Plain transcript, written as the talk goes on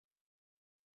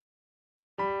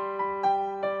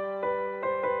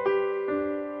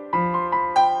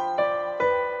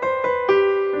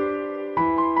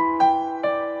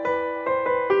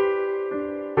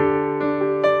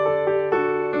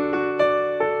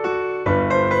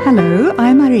Hello,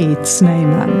 I'm Mariette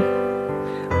Snyman.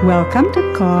 Welcome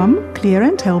to Calm, Clear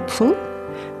and Helpful,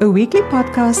 a weekly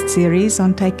podcast series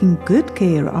on taking good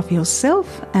care of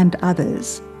yourself and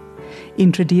others,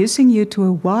 introducing you to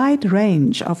a wide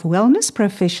range of wellness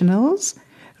professionals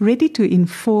ready to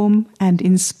inform and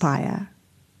inspire.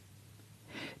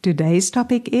 Today's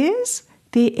topic is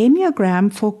the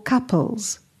Enneagram for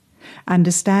couples.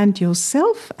 Understand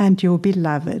yourself and your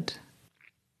beloved.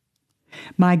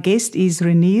 My guest is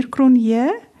Renier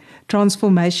Cronje,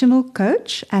 transformational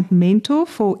coach and mentor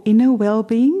for inner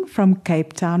well-being from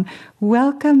Cape Town.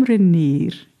 Welcome,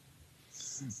 Renier.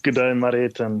 Good day,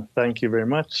 Mariette, and thank you very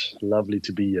much. Lovely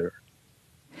to be here.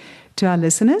 To our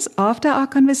listeners, after our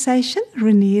conversation,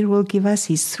 Renier will give us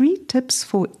his 3 tips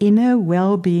for inner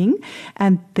well-being,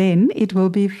 and then it will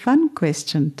be fun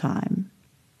question time.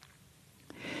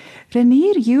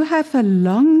 Renier, you have a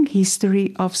long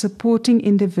history of supporting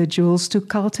individuals to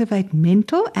cultivate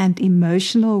mental and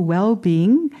emotional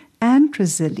well-being and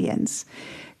resilience.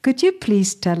 Could you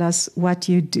please tell us what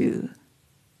you do?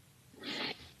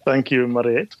 Thank you,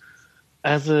 Mariette.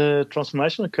 As a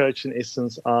transformational coach, in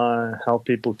essence, I help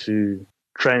people to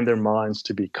train their minds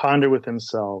to be kinder with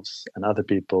themselves and other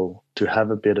people, to have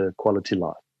a better quality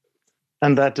life.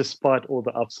 And that despite all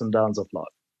the ups and downs of life.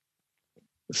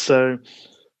 So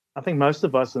I think most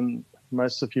of us and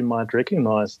most of you might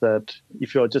recognize that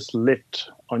if you are just left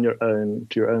on your own,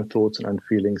 to your own thoughts and own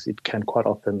feelings, it can quite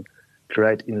often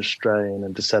create inner strain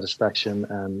and dissatisfaction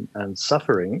and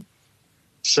suffering.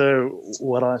 So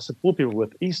what I support people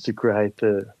with is to create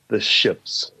the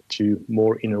shifts to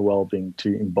more inner well-being,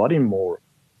 to embody more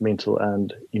mental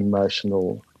and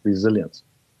emotional resilience.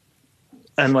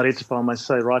 And Mariette, if I may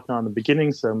say right now in the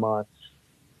beginning, so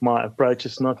my approach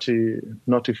is not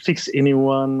to fix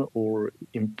anyone or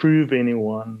improve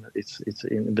anyone. It's an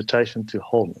invitation to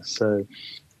wholeness. So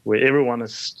where everyone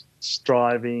is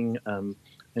striving and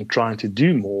trying to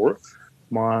do more,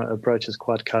 my approach is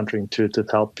quite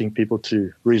counterintuitive, helping people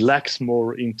to relax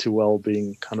more into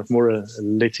well-being, kind of more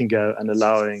letting go and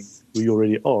allowing who you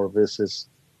already are versus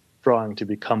trying to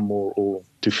become more or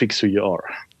to fix who you are.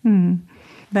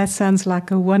 That sounds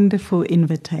like a wonderful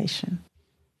invitation.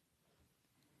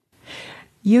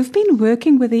 You've been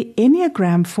working with the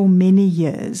Enneagram for many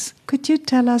years. Could you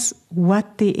tell us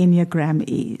what the Enneagram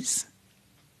is?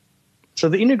 So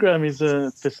the Enneagram is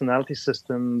a personality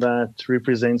system that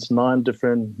represents 9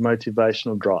 different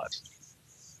motivational drives.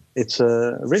 It's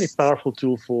a really powerful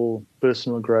tool for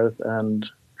personal growth and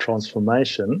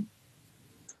transformation.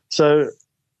 So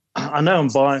I know I'm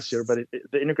biased here, but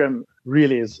the Enneagram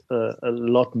really is a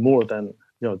lot more than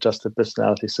just a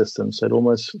personality system. So it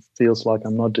almost feels like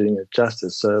I'm not doing it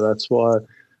justice. So that's why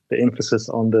the emphasis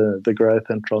on the growth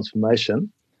and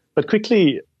transformation. But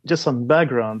quickly, just some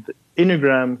background.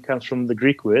 Enneagram comes from the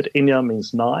Greek word. Ennea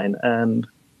means 9, and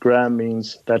gram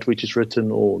means that which is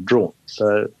written or drawn.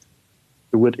 So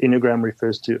the word Enneagram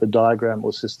refers to a diagram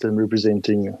or system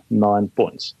representing 9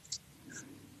 points.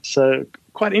 So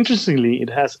quite interestingly, it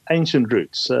has ancient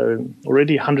roots. So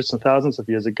already hundreds and thousands of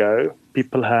years ago,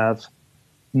 people have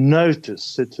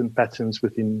noticed certain patterns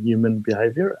within human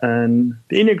behavior. And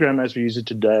the Enneagram, as we use it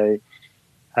today,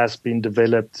 has been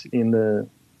developed in the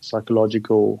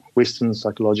Western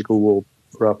psychological world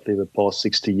roughly the past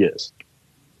 60 years.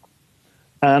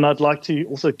 And I'd like to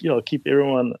also, keep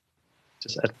everyone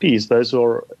just at peace, those who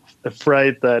are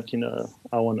afraid that,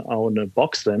 I want to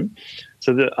box them.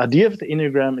 So the idea of the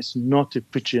Enneagram is not to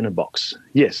put you in a box.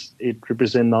 Yes, it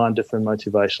represents 9 different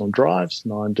motivational drives,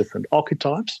 9 different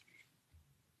archetypes.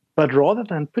 But rather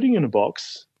than putting you in a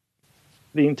box,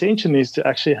 the intention is to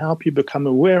actually help you become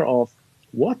aware of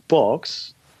what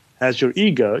box has your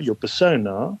ego, your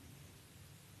persona,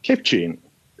 kept you in.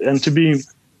 And to be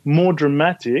more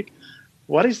dramatic,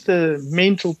 what is the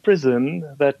mental prison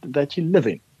that you live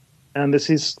in? And this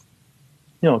is,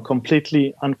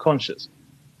 completely unconscious.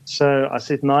 So I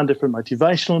said 9 different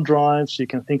motivational drives. You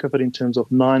can think of it in terms of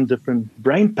 9 different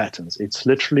brain patterns. It's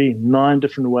literally 9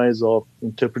 different ways of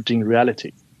interpreting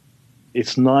reality.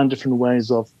 It's 9 different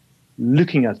ways of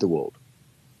looking at the world.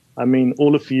 I mean,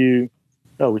 all of you,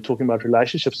 we're talking about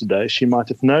relationships today. She might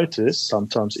have noticed,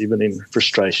 sometimes even in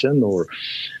frustration or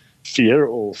fear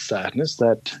or sadness,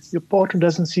 that your partner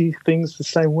doesn't see things the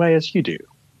same way as you do.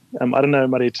 I don't know,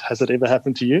 Mariette, has it ever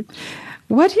happened to you?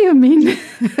 What do you mean?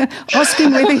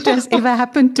 Asking whether it has ever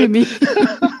happened to me.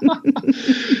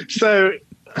 So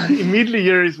immediately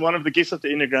here is one of the gifts of the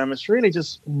Enneagram. It's really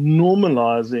just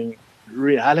normalizing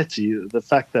reality, the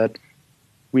fact that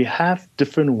we have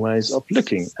different ways of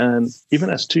looking. And even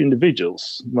as 2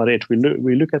 individuals, Mariette,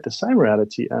 we look at the same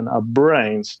reality and our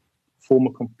brains form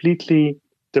a completely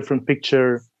different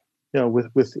picture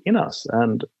within us,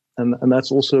 and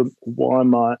that's also why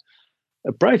my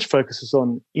approach focuses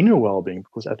on inner well-being,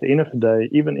 because at the end of the day,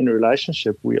 even in a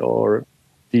relationship, we are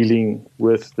dealing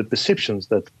with the perceptions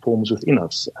that forms within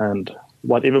us, and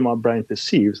whatever my brain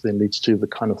perceives then leads to the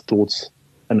kind of thoughts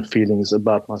and feelings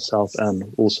about myself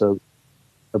and also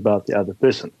about the other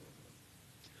person.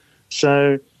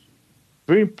 So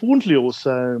very importantly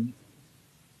also,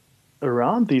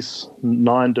 around these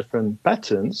 9 different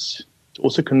patterns,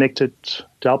 also connected,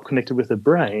 to help connect it with the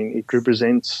brain, it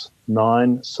represents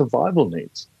 9 survival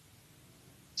needs.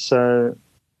 So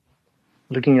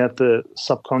looking at the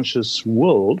subconscious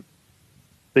world,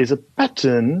 there's a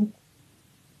pattern,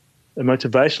 a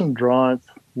motivational drive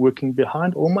working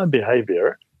behind all my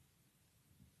behavior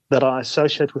that I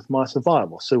associate with my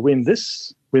survival. So when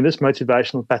this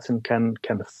motivational pattern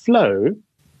can flow,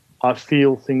 I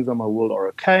feel things on my world are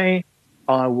okay,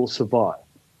 I will survive.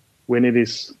 When it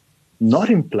is not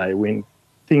in play, when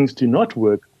things do not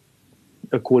work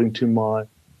according to my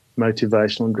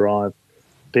motivational drive,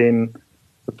 then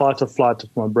the fight or flight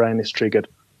of my brain is triggered.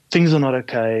 Things are not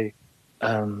okay.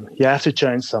 You have to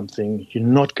change something. You're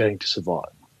not going to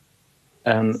survive.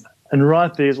 And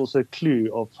right there is also a clue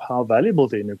of how valuable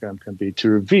the Enneagram can be to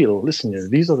reveal, listen,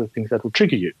 these are the things that will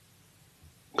trigger you.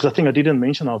 Because I think I didn't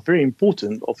mention how very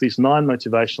important of these 9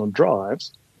 motivational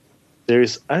drives, there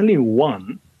is only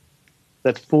one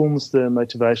that forms the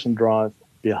motivation drive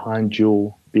behind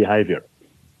your behavior.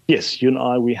 Yes, you and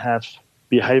I, we have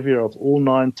behavior of all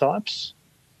 9 types,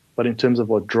 but in terms of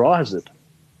what drives it,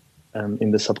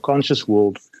 in the subconscious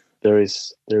world, there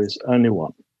is only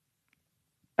one.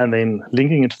 And then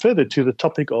linking it further to the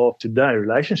topic of today,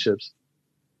 relationships,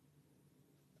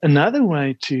 another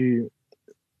way to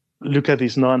look at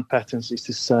these 9 patterns is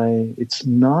to say it's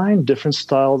 9 different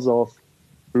styles of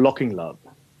blocking love.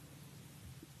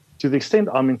 To the extent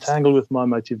I'm entangled with my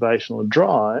motivational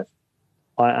drive,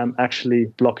 I am actually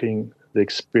blocking the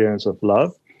experience of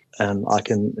love, and I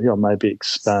can maybe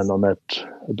expand on that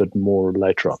a bit more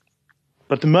later on.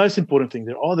 But the most important thing,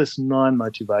 there are these 9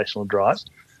 motivational drives.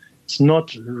 It's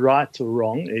not right or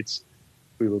wrong. It's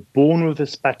we were born with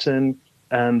this pattern,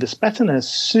 and this pattern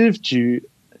has served you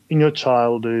in your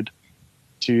childhood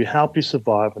to help you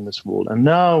survive in this world. And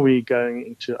now we're going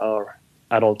into our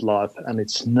adult life, and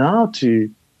it's now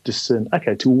to discern,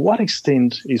 okay, to what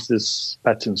extent is this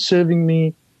pattern serving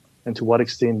me, and to what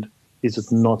extent is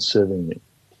it not serving me?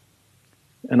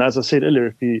 And as I said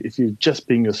earlier, if you're just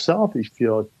being yourself, if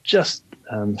you're just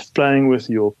playing with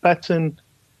your pattern,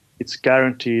 it's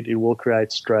guaranteed it will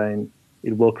create strain,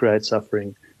 it will create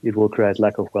suffering, it will create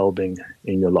lack of well-being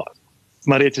in your life.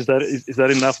 Mariette, is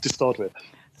that enough to start with?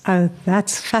 Oh,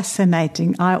 that's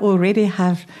fascinating. I already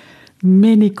have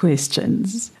many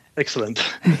questions. Excellent.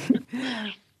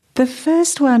 The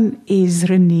first one is,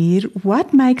 Renier,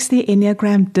 what makes the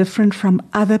Enneagram different from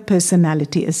other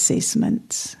personality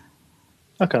assessments?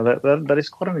 Okay, that is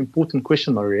quite an important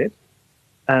question, Mariette.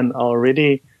 And I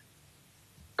already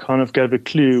kind of gave a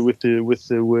clue with the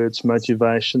words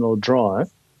motivational drive.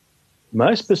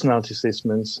 Most personality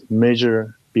assessments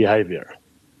measure behavior,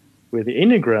 where the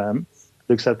Enneagram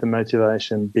looks at the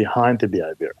motivation behind the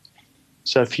behavior.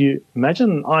 So if you imagine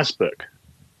an iceberg,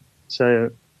 so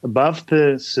above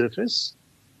the surface,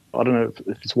 I don't know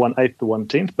if it's 1/8 or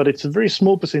 1/10, but it's a very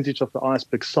small percentage of the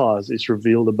iceberg size is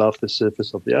revealed above the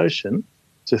surface of the ocean.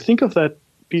 So think of that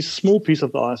small piece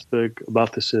of the iceberg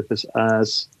above the surface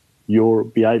as your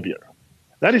behavior.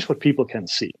 That is what people can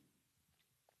see.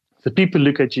 So people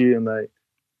look at you and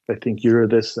they think you're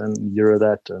this and you're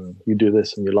that and you do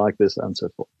this and you like this and so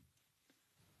forth.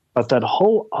 But that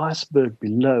whole iceberg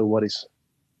below, what is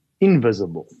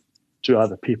invisible to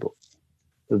other people,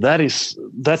 that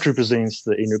represents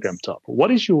the Enneagram type.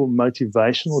 What is your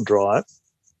motivational drive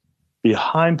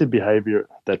behind the behavior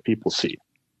that people see?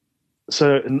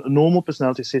 So a normal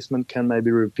personality assessment can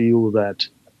maybe reveal that,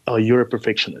 oh, you're a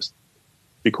perfectionist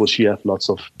because you have lots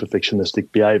of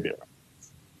perfectionistic behavior.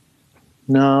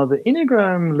 Now, the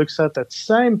Enneagram looks at that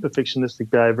same perfectionistic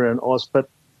behavior and asks, but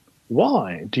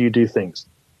why do you do things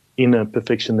in a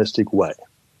perfectionistic way?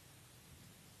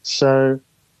 So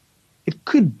it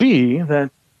could be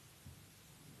that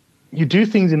you do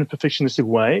things in a perfectionistic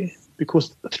way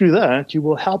because through that you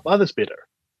will help others better.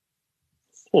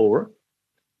 Or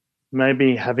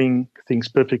maybe having things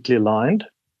perfectly aligned,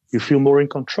 you feel more in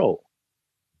control.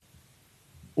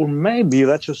 Or maybe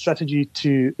that's your strategy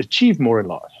to achieve more in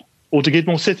life, or to get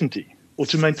more certainty, or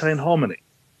to maintain harmony.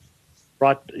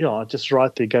 Right? Just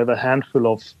right there gave a handful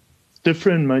of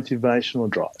different motivational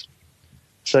drives.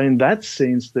 So in that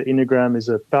sense, the Enneagram is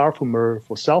a powerful mirror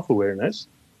for self-awareness.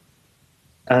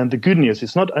 And the good news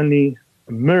is not only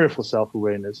a mirror for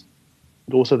self-awareness.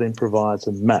 It also then provides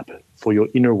a map for your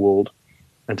inner world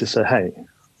and to say, hey,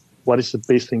 what is the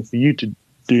best thing for you to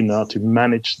do now to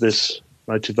manage this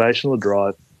motivational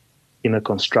drive in a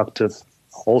constructive,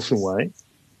 wholesome way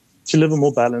to live a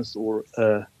more balanced or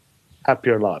a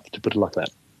happier life, to put it like that.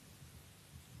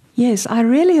 Yes, I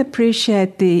really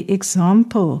appreciate the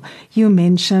example you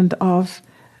mentioned of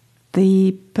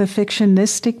the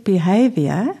perfectionistic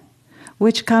behavior,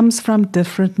 which comes from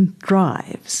different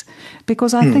drives,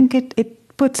 because I think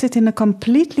it puts it in a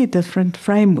completely different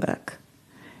framework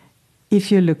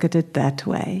if you look at it that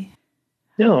way.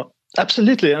 Yeah,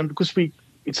 absolutely. And because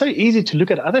it's so easy to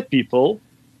look at other people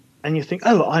and you think,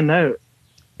 oh, I know,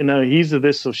 he's a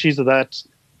this or she's a that.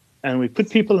 And we put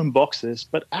people in boxes,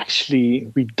 but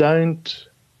actually we don't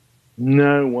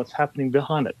know what's happening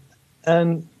behind it.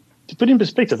 And to put in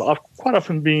perspective, I've quite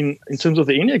often been, in terms of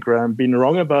the Enneagram, been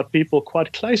wrong about people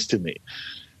quite close to me.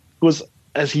 Because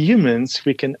as humans,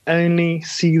 we can only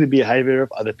see the behavior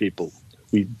of other people.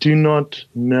 We do not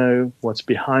know what's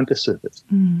behind the surface.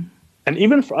 Mm. And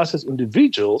even for us as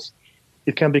individuals,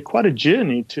 it can be quite a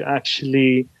journey to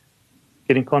actually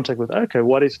get in contact with, okay,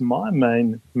 what is my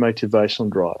main motivational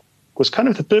drive? Because kind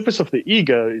of the purpose of the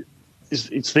ego is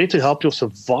it's there to help your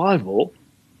survival.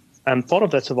 And part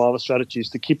of that survival strategy is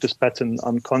to keep this pattern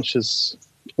unconscious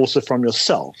also from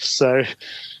yourself. So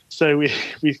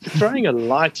we're throwing a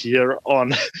light here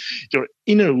on your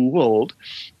inner world,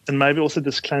 and maybe also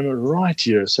disclaimer right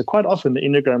here. So quite often the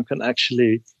Enneagram can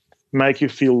actually make you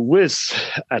feel worse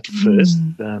at first.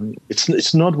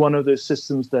 It's not one of those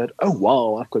systems that, oh,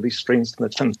 wow, I've got these strengths and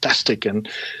it's fantastic. And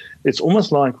it's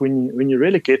almost like when you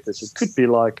really get this, it could be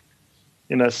like,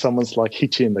 someone's like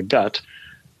hit you in the gut.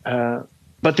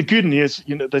 But the good news,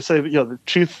 they say, the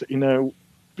truth,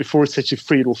 before it sets you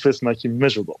free, it will first make you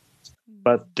miserable.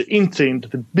 But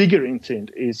the bigger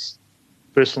intent is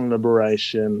personal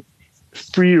liberation,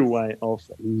 freer way of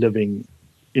living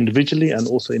individually and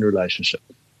also in relationship.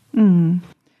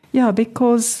 Yeah,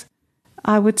 because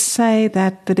I would say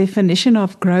that the definition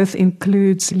of growth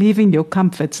includes leaving your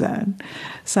comfort zone.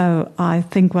 So I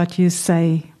think what you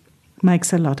say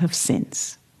makes a lot of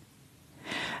sense.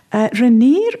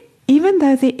 Renier, even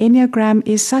though the Enneagram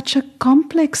is such a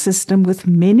complex system with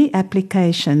many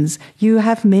applications, you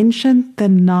have mentioned the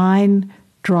 9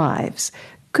 drives.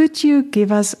 Could you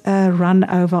give us a run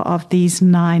over of these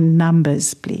 9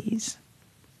 numbers, please?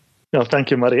 No,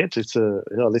 thank you, Mariette.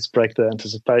 Let's break the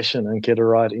anticipation and get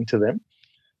right into them.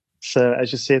 So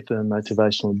as you said, the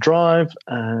motivational drive,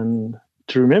 and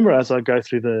to remember as I go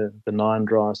through the 9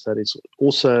 drives that it's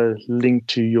also linked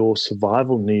to your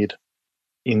survival need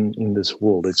in this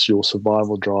world. It's your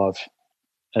survival drive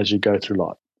as you go through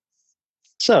life.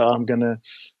 So I'm going to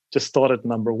just start at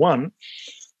number 1.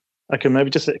 Okay, maybe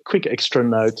just a quick extra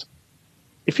note.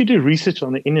 If you do research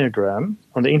on the Enneagram,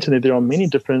 on the internet, there are many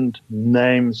different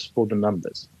names for the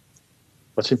numbers.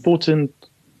 What's important,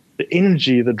 the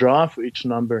energy, the drive for each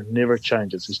number never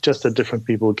changes. It's just that different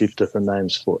people give different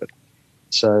names for it.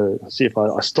 So see if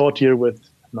I start here with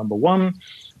number 1,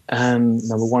 and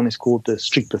number 1 is called the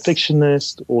strict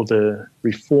perfectionist or the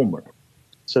reformer.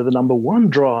 So the number 1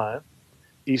 drive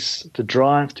is the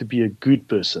drive to be a good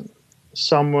person,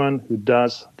 someone who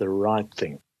does the right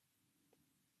thing.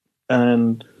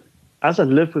 And as I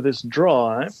live with this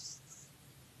drive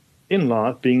in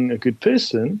life, being a good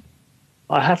person,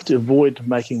 I have to avoid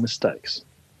making mistakes.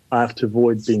 I have to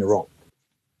avoid being wrong.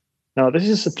 Now, this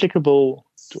is applicable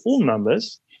to all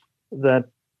numbers, that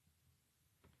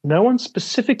no one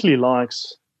specifically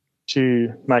likes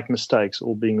to make mistakes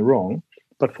or being wrong.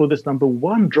 But for this number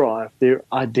 1 drive, their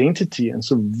identity and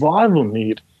survival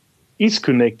need is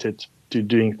connected to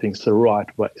doing things the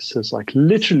right way. So it's like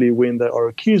literally when they are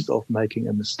accused of making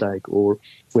a mistake, or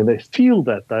when they feel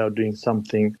that they are doing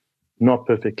something not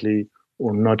perfectly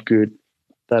or not good,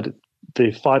 that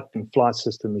the fight and flight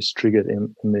system is triggered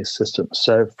in their system.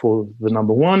 So for the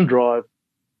number 1 drive,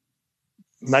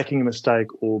 making a mistake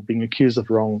or being accused of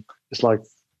wrong is like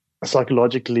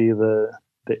psychologically the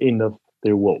end of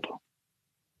their world.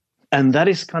 And that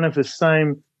is kind of the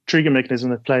same trigger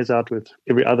mechanism that plays out with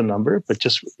every other number, but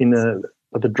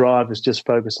but the drive is just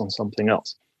focused on something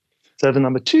else. So the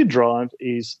number 2 drive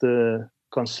is the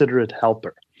considerate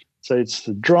helper. So it's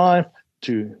the drive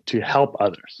to help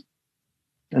others.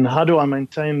 And how do I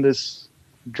maintain this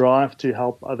drive to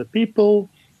help other people?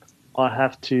 I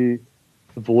have to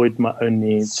avoid my own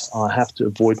needs. I have to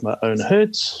avoid my own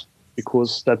hurts,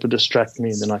 because that would distract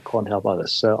me and then I can't help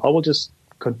others. So I will just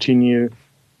continue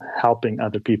helping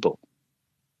other people.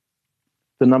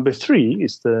 The number 3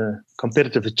 is the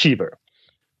competitive achiever.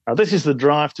 Now, this is the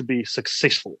drive to be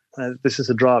successful. This is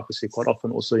a drive we see quite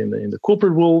often also in the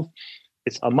corporate world.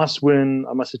 It's I must win,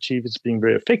 I must achieve, it's being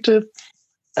very effective.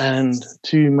 And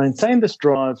to maintain this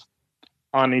drive,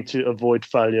 I need to avoid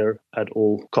failure at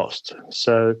all costs.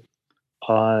 So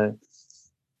I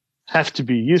have to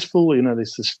be useful.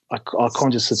 I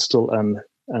can't just sit still and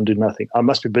do nothing. I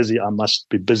must be busy. I must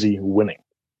be busy winning.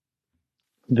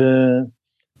 The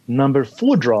number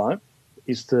 4 drive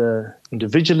is the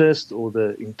individualist or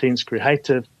the intense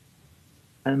creative.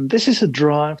 And this is a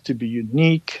drive to be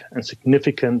unique and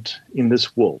significant in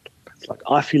this world. It's like,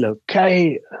 I feel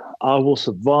okay. I will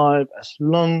survive as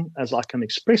long as I can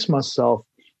express myself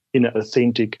in an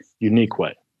authentic, unique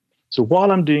way. So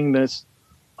while I'm doing this,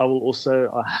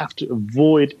 I have to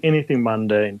avoid anything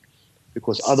mundane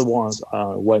because otherwise I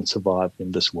won't survive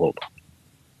in this world.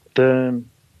 The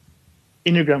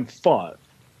Enneagram 5,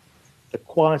 the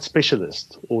quiet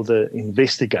specialist or the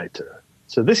investigator.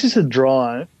 So this is a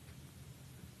drive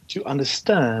to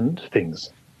understand things,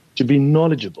 to be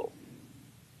knowledgeable,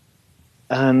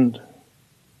 and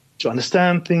to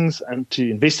understand things and to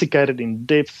investigate it in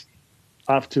depth.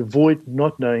 I have to avoid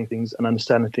not knowing things and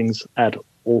understanding things at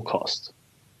all costs.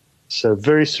 So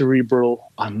very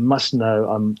cerebral. I must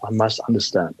know. I must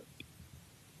understand.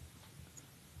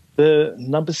 The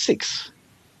number 6,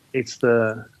 it's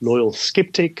the loyal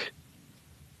skeptic.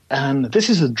 And this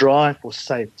is a drive for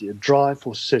safety, a drive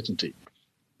for certainty.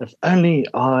 If only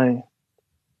I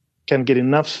can get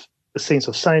a sense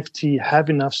of safety, have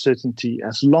enough certainty,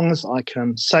 as long as I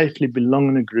can safely belong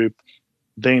in a group,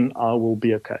 then I will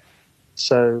be okay.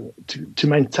 So to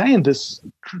maintain this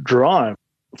drive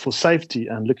for safety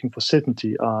and looking for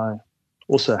certainty, I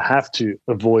also have to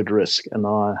avoid risk and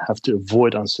I have to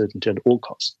avoid uncertainty at all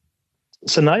costs.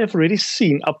 So now you've already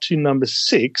seen up to number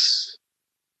 6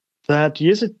 that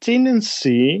there's a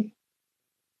tendency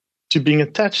to being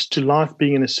attached to life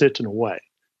being in a certain way.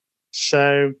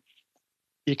 So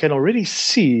you can already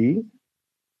see,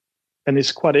 and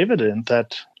it's quite evident,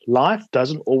 that life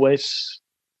doesn't always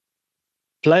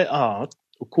play out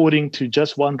according to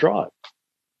just one drive.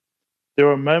 There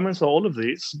are moments of all of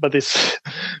these, but there's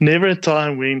never a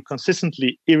time when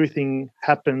consistently everything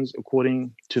happens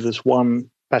according to this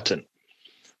one pattern.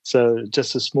 So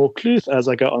just a small clue as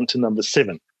I go on to number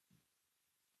 7.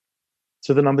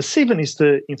 So the number 7 is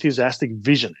the enthusiastic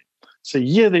vision. So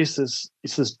here it's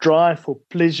this drive for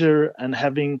pleasure and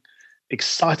having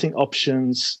exciting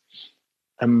options.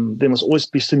 There must always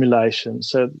be stimulation.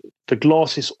 So the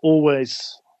glass is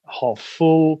always half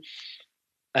full.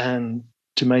 And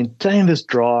to maintain this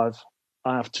drive,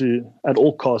 I have to, at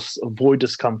all costs, avoid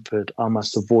discomfort. I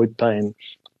must avoid pain.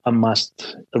 I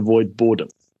must avoid boredom.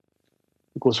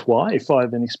 Because why? If I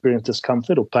then experience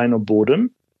discomfort or pain or boredom,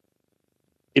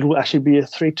 it will actually be a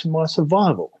threat to my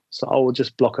survival. So I will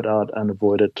just block it out and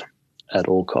avoid it at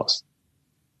all costs.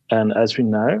 And as we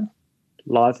know,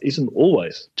 life isn't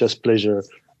always just pleasure,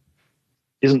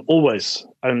 isn't always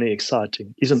only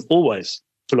exciting, isn't always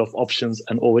full of options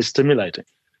and always stimulating.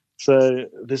 So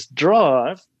this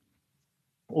drive,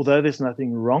 although there's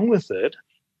nothing wrong with it,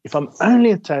 if I'm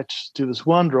only attached to this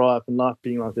one drive and life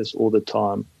being like this all the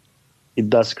time, it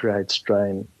does create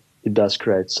strain, it does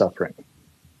create suffering.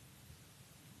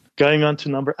 Going on to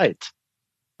number 8.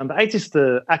 Number 8 is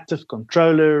the active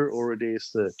controller, or it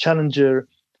is the challenger,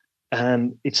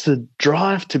 and it's the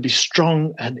drive to be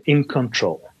strong and in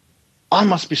control. I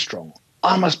must be strong.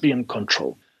 I must be in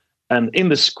control. And in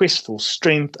this quest for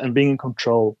strength and being in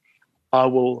control, I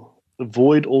will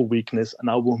avoid all weakness and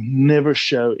I will never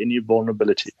show any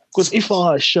vulnerability. Because if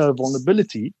I show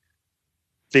vulnerability,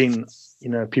 then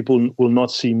people will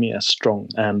not see me as strong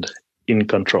and in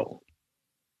control.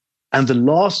 And the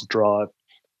last drive,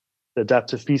 the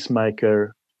adaptive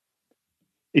peacemaker,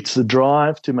 it's the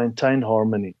drive to maintain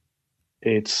harmony.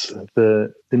 It's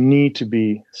the need to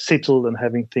be settled and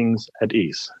having things at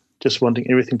ease, just wanting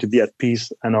everything to be at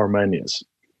peace and harmonious.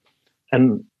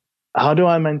 And how do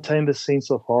I maintain the sense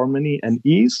of harmony and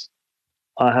ease?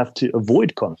 I have to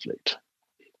avoid conflict.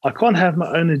 I can't have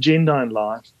my own agenda in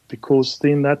life because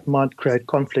then that might create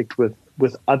conflict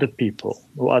with other people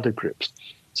or other groups.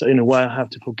 So in a way, I have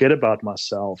to forget about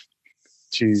myself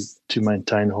to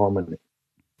maintain harmony.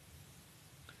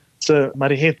 So,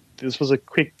 Mariette, this was a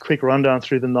quick rundown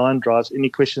through the 9 drives. Any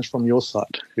questions from your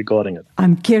side regarding it?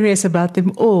 I'm curious about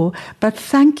them all, but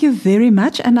thank you very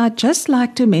much. And I'd just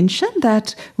like to mention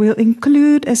that we'll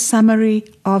include a summary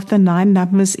of the 9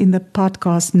 numbers in the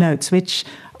podcast notes, which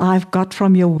I've got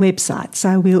from your website.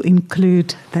 So we'll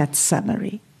include that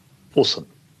summary. Awesome.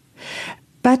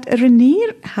 But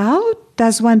Renier, how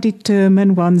does one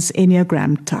determine one's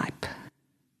Enneagram type?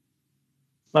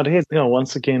 But here,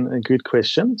 once again, a good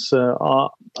question.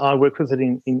 So I work with it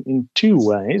in two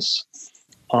ways.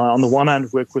 On the one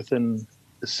hand, work with an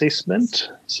assessment.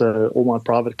 So all my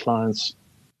private clients,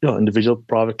 individual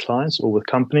private clients, or with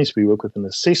companies, we work with an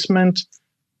assessment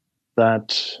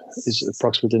that is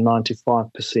approximately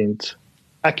 95%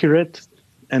 accurate.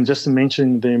 And just to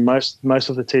mention, most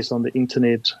of the tests on the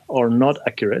internet are not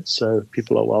accurate. So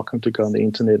people are welcome to go on the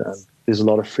internet, and there's a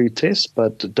lot of free tests,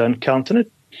 but don't count on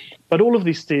it. But all of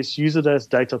these tests, use it as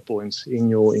data points in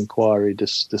your inquiry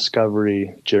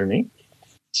discovery journey.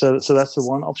 So that's the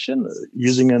one option,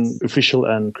 using an official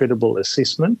and credible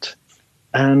assessment.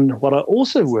 And what I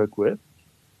also work with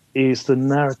is the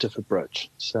narrative approach.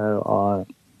 So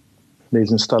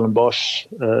there's in Stellenbosch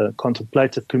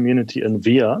contemplative community in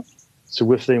VIA. So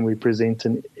with them, we present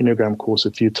an Enneagram course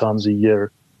a few times a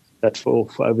year. That for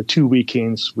over 2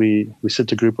 weekends, we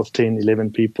sit a group of 10,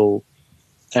 11 people,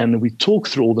 and we talk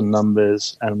through all the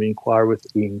numbers, and we inquire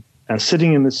within, and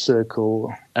sitting in this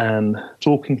circle and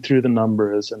talking through the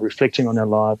numbers and reflecting on our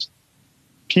lives,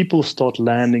 people start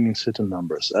landing in certain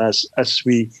numbers. As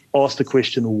we ask the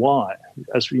question, why?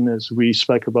 As we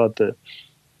spoke about the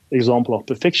example of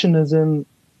perfectionism,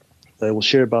 they will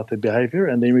share about their behavior,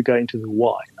 and then we go into the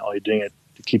why. Are you doing it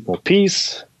to keep more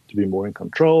peace, to be more in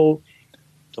control,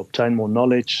 to obtain more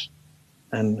knowledge?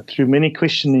 And through many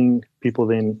questioning, people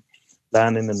then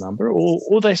land in the number,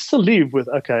 or they still leave with,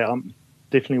 okay, I'm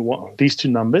definitely want these two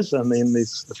numbers, and then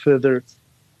there's a further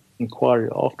inquiry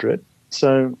after it.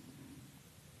 So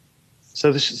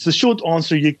the short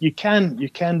answer, you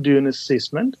can do an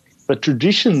assessment, but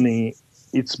traditionally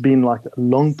it's been like a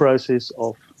long process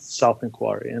of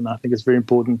self-inquiry. And I think it's very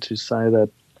important to say that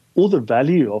all the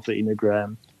value of the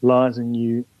Enneagram lies in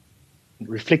you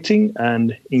reflecting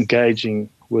and engaging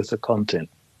with the content.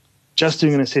 Just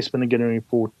doing an assessment and getting a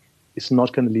report is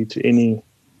not going to lead to any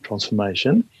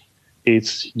transformation.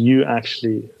 It's you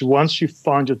actually, once you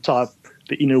find your type,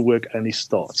 the inner work only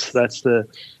starts. That's the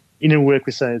inner work,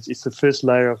 we say, it's the first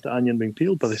layer of the onion being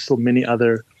peeled, but there's still many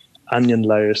other onion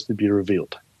layers to be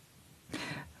revealed.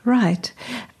 Right.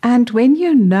 And when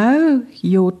you know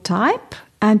your type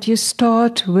and you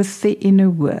start with the inner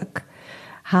work,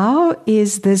 how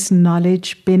is this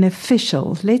knowledge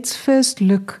beneficial? Let's first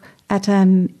look at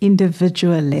an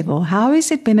individual level. How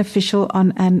is it beneficial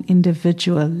on an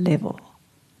individual level?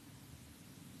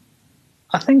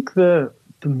 I think the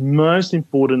most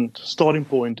important starting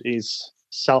point is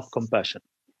self-compassion.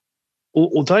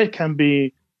 Although it can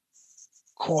be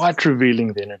quite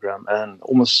revealing, the Enneagram, and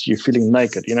almost you're feeling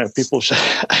naked.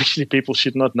 People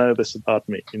should not know this about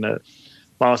me.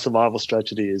 My survival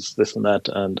strategy is this and that,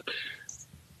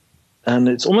 and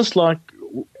it's almost like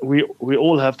we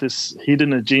all have this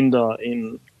hidden agenda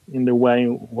in the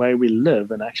way we live,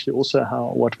 and actually also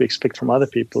what we expect from other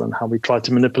people, and how we try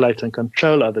to manipulate and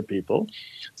control other people.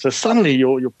 So suddenly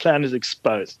your plan is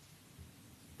exposed.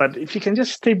 But if you can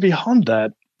just stay beyond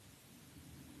that,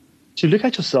 to look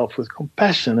at yourself with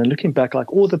compassion and looking back,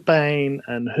 like all the pain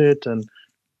and hurt and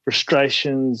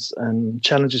frustrations and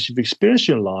challenges you've experienced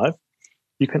in your life,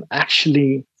 you can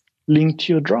actually link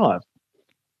to your drive.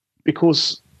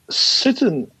 Because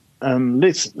certain,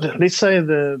 let's say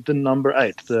the number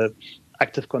 8, the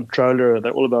active controller,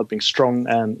 they're all about being strong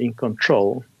and in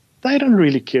control. They don't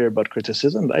really care about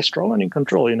criticism. They're strong and in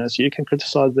control, so you can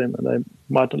criticize them and they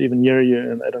might not even hear you,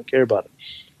 and they don't care about it.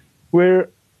 Where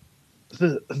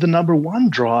the number 1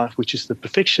 drive, which is the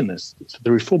perfectionist,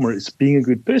 the reformer, is being a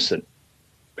good person.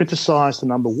 Criticize the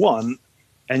number 1,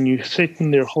 and you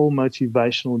threaten their whole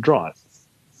motivational drive.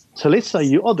 So let's say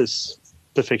you are this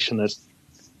perfectionist,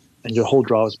 and your whole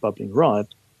drive is about being right.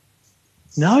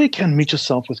 Now you can meet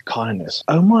yourself with kindness.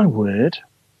 Oh my word,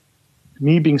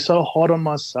 me being so hard on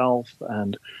myself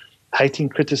and hating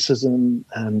criticism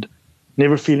and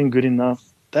never feeling good enough,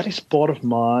 that is part of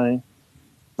my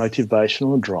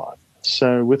motivational drive.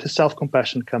 So with the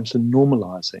self-compassion comes the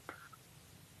normalizing.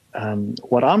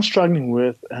 What I'm struggling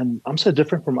with, and I'm so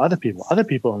different from other people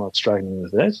are not struggling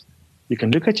with this. You can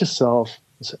look at yourself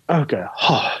and say, okay,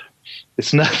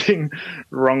 there's nothing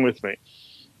wrong with me.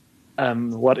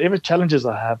 Whatever challenges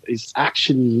I have is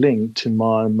actually linked to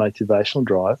my motivational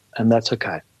drive, and that's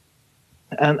okay.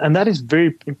 And that is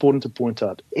very important to point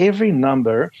out. Every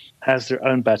number has their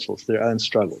own battles, their own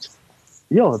struggles.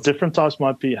 Yeah, different types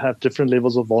might have different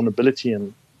levels of vulnerability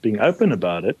and being open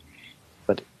about it,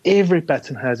 but every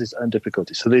pattern has its own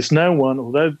difficulty. So there's no one,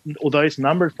 although it's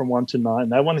numbered from 1 to 9,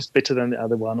 no one is better than the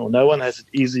other one, or no one has it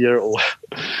easier or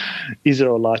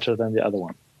lighter than the other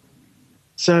one.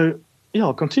 So,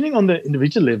 continuing on the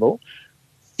individual level,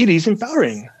 it is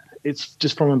empowering. It's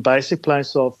just from a basic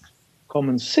place of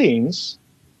common sense.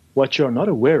 what you're not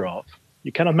aware of,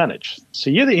 you cannot manage. So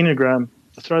here the Enneagram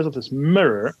throws up this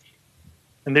mirror,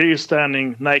 and there you're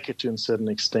standing naked to a certain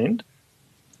extent.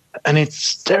 And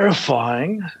it's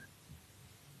terrifying.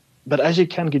 But as you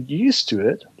can get used to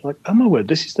it, like, oh my word,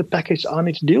 this is the package I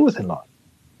need to deal with in life.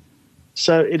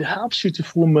 So it helps you to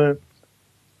form a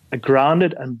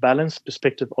grounded and balanced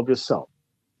perspective of yourself.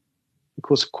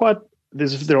 Because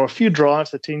there are a few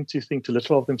drives that tend to think too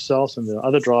little of themselves, and there are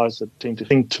other drives that tend to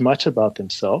think too much about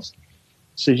themselves.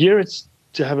 So here it's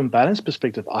to have a balanced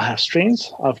perspective. I have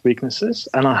strengths, I have weaknesses,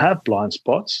 and I have blind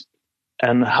spots.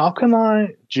 And how can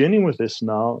I journey with this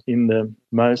now in the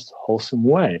most wholesome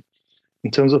way?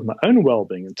 In terms of my own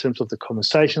well-being, in terms of the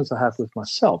conversations I have with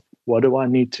myself, what do I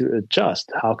need to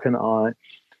adjust? How can I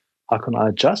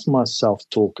adjust my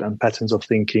self-talk and patterns of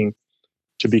thinking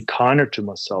to be kinder to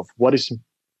myself? What is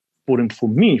important for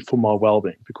me for my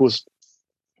well-being? Because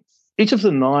each of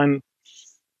the 9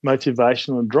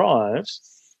 motivational drives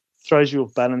throws you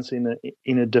off balance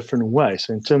in a different way.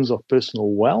 So in terms of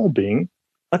personal well-being,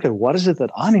 okay, what is it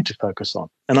that I need to focus on?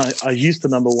 And I use the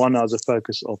number 1 as a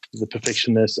focus of the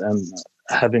perfectionist and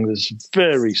having this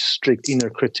very strict inner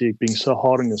critic, being so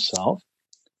hard on yourself.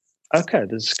 Okay,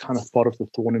 this is kind of part of the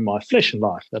thorn in my flesh in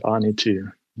life that I need to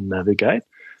navigate.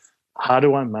 How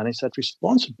do I manage that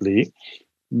responsibly,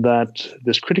 that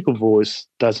this critical voice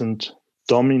doesn't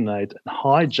dominate and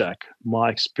hijack my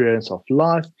experience of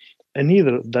life, and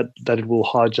neither that it will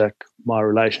hijack my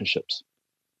relationships?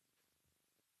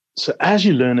 So as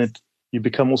you learn it, you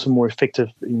become also more effective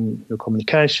in your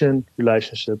communication,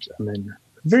 relationships, and then,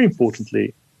 very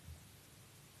importantly,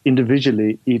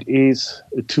 individually, it is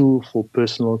a tool for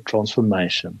personal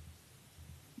transformation.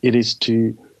 It is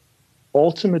to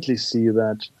ultimately see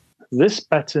that this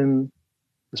pattern,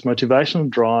 this motivational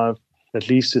drive that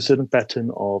leads to a certain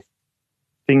pattern of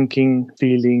thinking,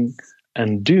 feeling,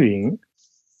 and doing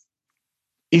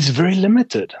is very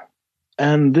limited.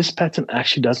 And this pattern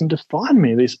actually doesn't define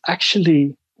me. There's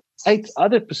actually 8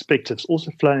 other perspectives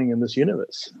also flowing in this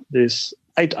universe. There's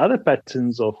 8 other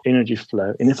patterns of energy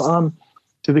flow. And if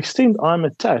to the extent I'm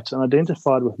attached and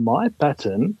identified with my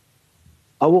pattern,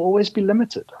 I will always be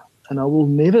limited. And I will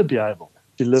never be able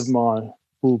to live my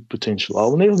full potential. I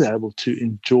will never be able to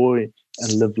enjoy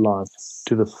and live life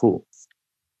to the full.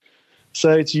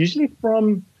 So it's usually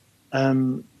from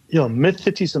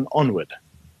mid-30s and onward.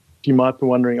 You might be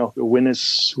wondering, when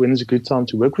is a good time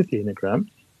to work with the Enneagram?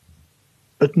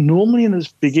 But normally in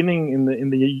this beginning, in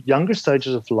the younger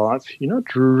stages of life, you're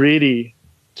not ready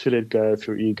to let go of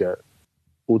your ego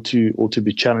or to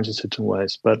be challenged in certain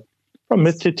ways. But from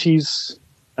mid-30s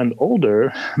and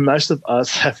older, most of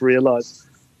us have realized,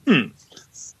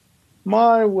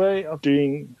 my way of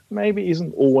doing maybe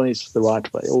isn't always the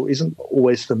right way or isn't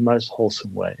always the most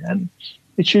wholesome way. And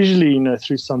it's usually,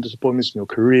 through some disappointments in your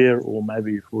career, or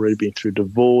maybe you've already been through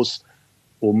divorce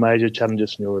or major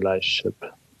challenges in your relationship.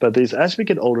 But as we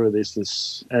get older, there's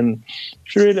this, and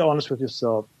if you're really honest with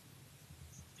yourself,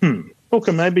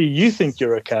 okay, maybe you think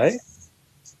you're okay,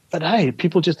 but hey,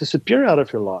 people just disappear out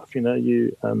of your life.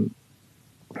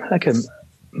 Okay,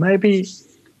 maybe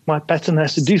my pattern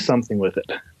has to do something with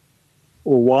it.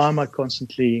 Or why am I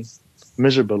constantly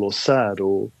miserable or sad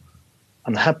or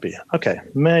unhappy? Okay,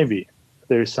 maybe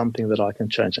there is something that I can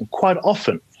change. And quite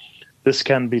often, this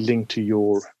can be linked to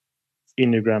your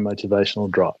Enneagram motivational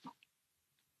drive.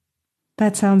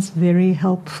 That sounds very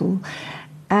helpful.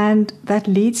 And that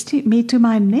leads me to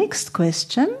my next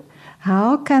question.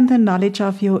 How can the knowledge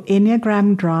of your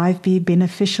Enneagram drive be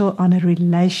beneficial on a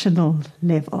relational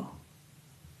level?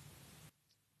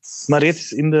 But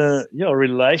it's in the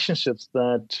relationships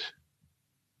that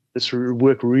this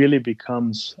work really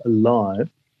becomes alive,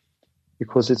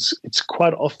 because it's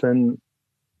quite often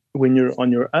when you're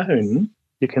on your own,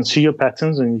 you can see your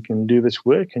patterns and you can do this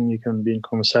work and you can be in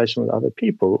conversation with other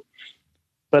people.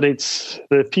 But it's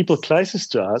the people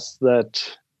closest to us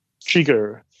that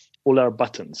trigger all our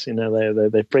buttons.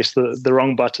 They press the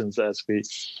wrong buttons, as we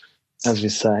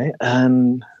say.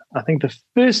 And I think the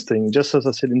first thing, just as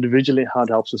I said individually, how it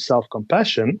helps with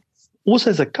self-compassion, also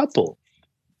as a couple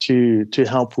to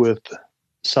help with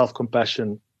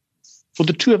self-compassion for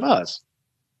the two of us.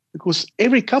 Because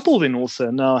every couple then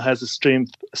also now has a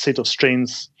set of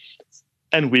strengths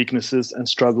and weaknesses and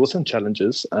struggles and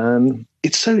challenges. And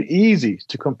it's so easy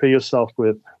to compare yourself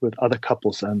with other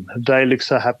couples, and they look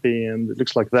so happy and it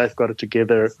looks like they've got it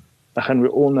together. And we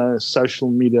all know social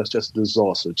media is just a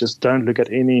disaster. Just don't look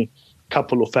at any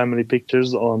couple or family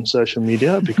pictures on social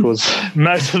media, because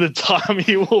most of the time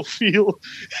you will feel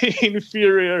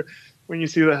inferior when you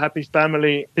see the happy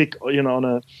family pic, on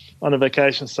a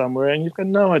vacation somewhere, and you've got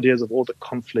no ideas of all the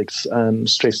conflicts and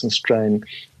stress and strain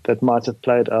that might have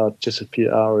played out just a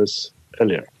few hours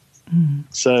earlier.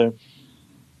 So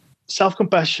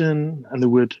self-compassion and the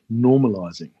word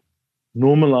normalizing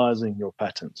your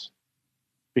patterns,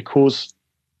 because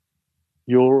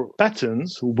your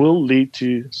patterns will lead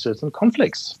to certain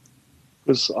conflicts.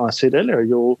 Because I said earlier,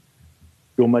 your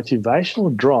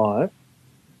motivational drive,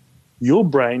 your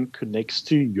brain connects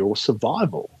to your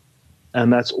survival.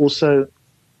 And that's also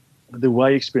the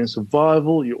way you experience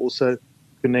survival. You also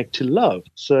connect to love.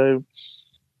 So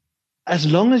as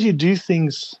long as you do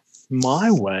things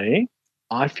my way,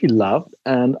 I feel loved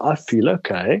and I feel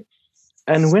okay.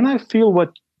 And when I feel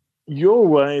what your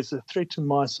way is a threat to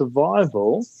my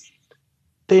survival,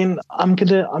 then I'm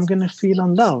gonna feel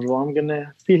unloved, or I'm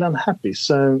gonna feel unhappy.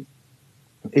 So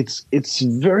it's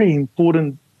very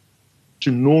important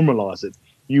to normalize it.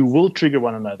 You will trigger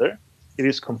one another. It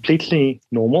is completely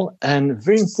normal, and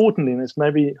very importantly, and it's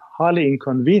maybe highly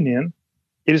inconvenient,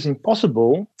 it is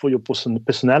impossible for your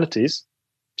personalities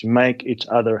to make each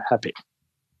other happy.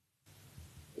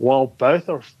 While both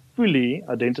are fully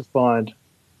identified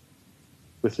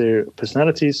with their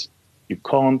personalities, you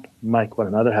can't make one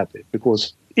another happy,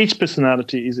 because each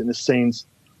personality is, in a sense,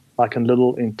 like a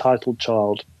little entitled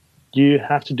child. You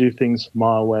have to do things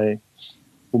my way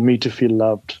for me to feel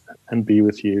loved and be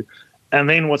with you. And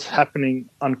then what's happening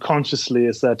unconsciously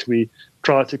is that we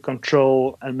try to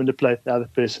control and manipulate the other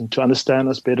person to understand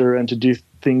us better and to do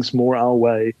things more our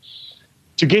way,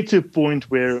 to get to a point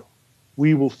where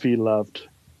we will feel loved,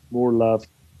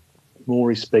 more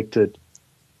respected,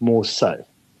 more safe.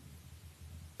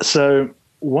 So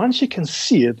once you can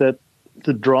see it, that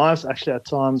the drives actually at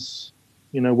times,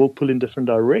 will pull in different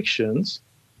directions,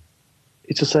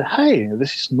 it's to say, hey,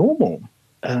 this is normal.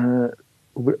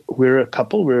 We're a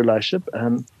couple, we're a relationship,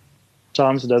 and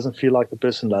times it doesn't feel like the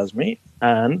person loves me,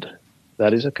 and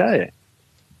that is okay.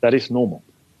 That is normal.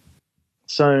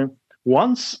 So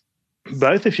once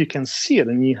both of you can see it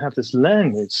and you have this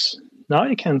language, now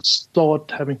you can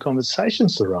start having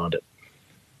conversations around it.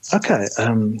 Okay,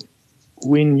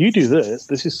 when you do this,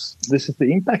 this is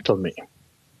the impact on me.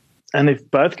 And if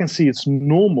both can see it's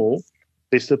normal,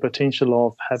 there's the potential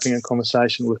of having a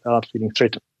conversation without feeling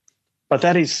threatened. But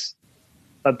that is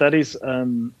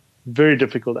very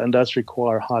difficult and does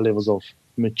require high levels of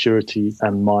maturity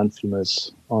and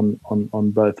mindfulness on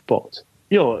both parts.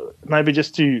 Maybe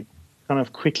just to kind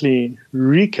of quickly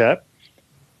recap,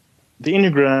 the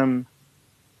Enneagram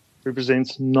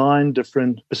represents 9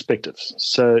 different perspectives.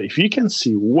 So if you can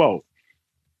see, whoa,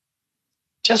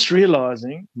 just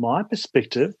realizing my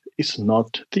perspective is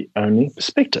not the only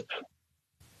perspective.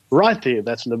 Right there,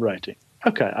 that's liberating.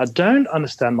 Okay, I don't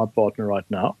understand my partner right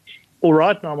now, or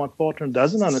right now my partner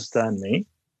doesn't understand me,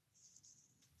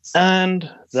 and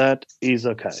that is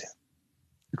okay.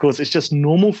 Because it's just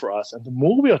normal for us, and the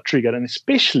more we are triggered, and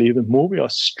especially the more we are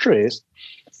stressed,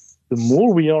 the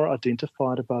more we are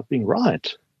identified about being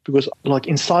right. Because like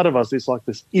inside of us, there's like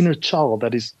this inner child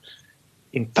that is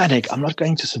in panic. I'm not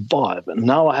going to survive. And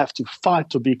now I have to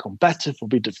fight or be combative or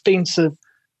be defensive,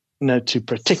 to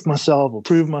protect myself or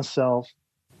prove myself.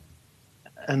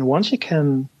 And once you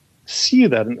can see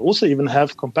that and also even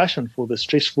have compassion for the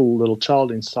stressful little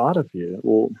child inside of you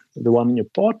or the one in your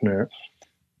partner,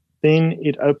 then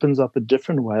it opens up a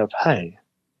different way of, hey,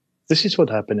 this is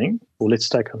what's happening, or let's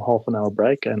take a half an hour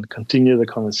break and continue the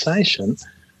conversation.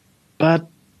 But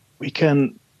we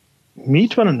can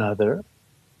meet one another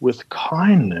with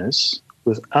kindness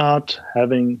without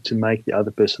having to make the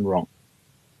other person wrong.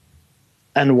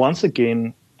 And once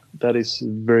again, that is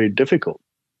very difficult.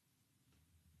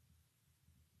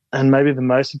 And maybe the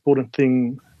most important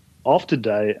thing of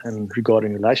today and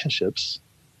regarding relationships,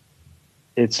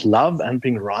 it's love and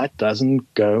being right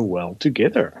doesn't go well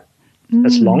together.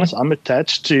 As long as I'm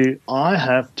attached to, I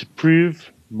have to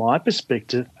prove my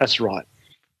perspective as right.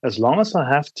 As long as I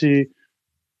have to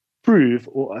prove,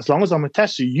 or as long as I'm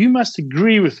attached to, you must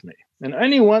agree with me. And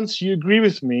only once you agree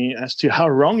with me as to how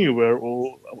wrong you were,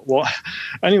 or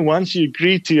only once you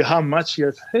agree to how much you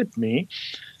have hurt me,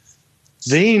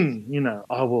 then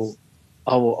I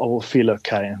will feel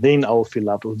okay, and then I will feel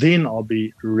loved, or then I'll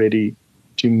be ready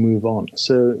to move on.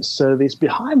 So there's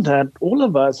behind that, all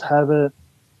of us have a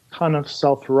kind of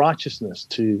self-righteousness,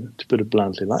 to put it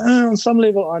bluntly. Like, on some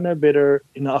level, I know better.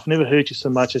 I've never hurt you so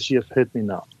much as you have hurt me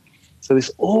now. So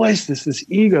there's always this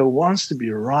ego wants to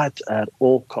be right at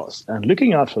all costs and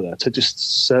looking out for that.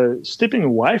 So stepping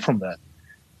away from that,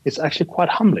 it's actually quite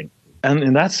humbling. And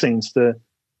in that sense, the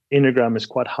Enneagram is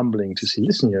quite humbling to see,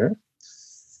 listen here,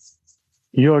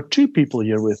 you're 2 people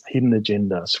here with hidden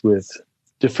agendas, with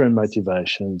different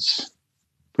motivations,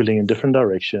 pulling in different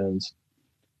directions.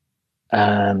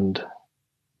 And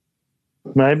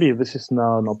maybe this is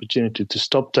now an opportunity to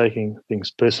stop taking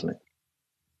things personally.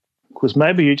 Because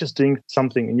maybe you're just doing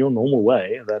something in your normal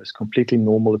way that is completely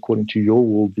normal according to your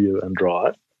worldview and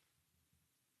drive.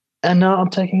 And now I'm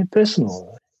taking it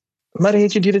personal.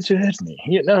 Mariette, you did it to hurt me.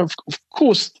 Of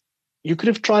course, you could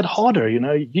have tried harder. You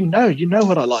know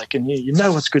what I like, and you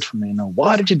know what's good for me. Now,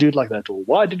 why did you do it like that? Or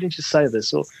why didn't you say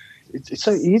this? Or it's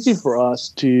so easy for us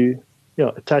to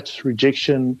attach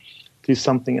rejection to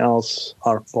something else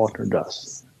our partner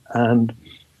does. And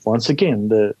once again,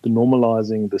 the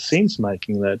normalizing, the sense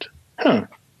making that,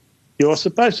 you are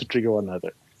supposed to trigger one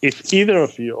another. If either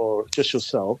of you or just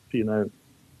yourself,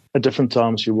 at different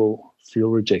times you will feel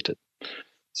rejected.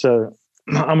 So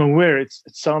I'm aware it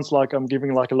sounds like I'm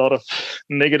giving like a lot of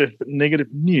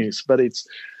negative news, but it's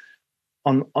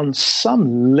on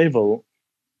some level,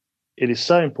 it is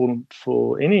so important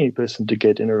for any person to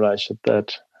get in a relationship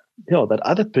that that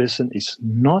other person is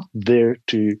not there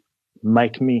to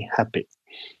make me happy.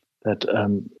 That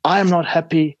I am not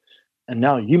happy, and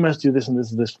now you must do this and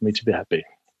this and this for me to be happy.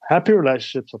 Happy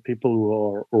relationships are people who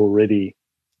are already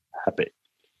happy,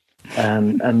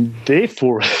 and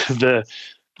therefore the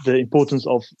importance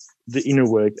of the inner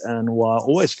work, and why I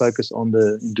always focus on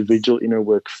the individual inner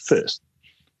work first,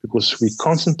 because we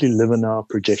constantly live in our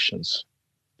projections.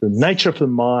 The nature of the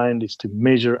mind is to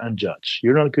measure and judge.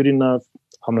 You're not good enough.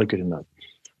 I'm not good enough.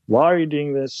 Why are you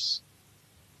doing this?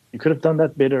 You could have done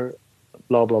that better.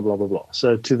 Blah, blah, blah, blah, blah.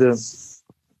 So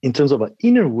in terms of our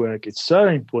inner work, it's so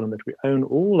important that we own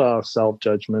all our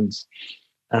self-judgments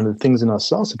and the things in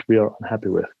ourselves that we are unhappy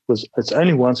with. Because it's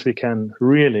only once we can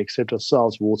really accept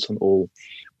ourselves, warts and all,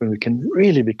 when we can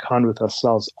really be kind with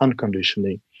ourselves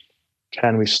unconditionally,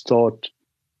 can we start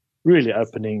really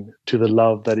opening to the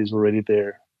love that is already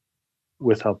there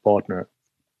with our partner,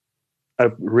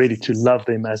 ready to love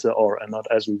them as they are and not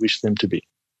as we wish them to be.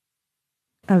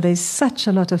 Oh, there's such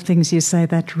a lot of things you say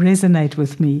that resonate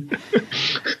with me.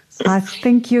 I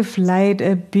think you've laid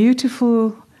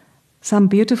some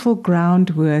beautiful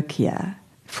groundwork here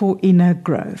for inner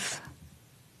growth.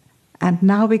 And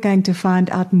now we're going to find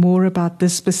out more about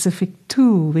this specific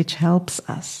tool which helps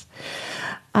us.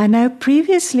 I know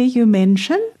previously you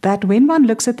mentioned that when one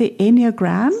looks at the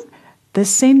Enneagram, the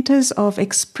centers of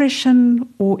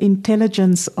expression or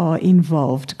intelligence are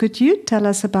involved. Could you tell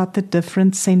us about the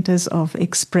different centers of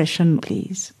expression,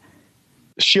 please?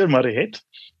 Sure, Mariette.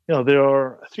 There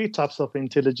are 3 types of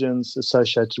intelligence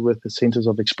associated with the centers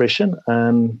of expression,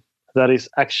 and that is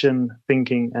action,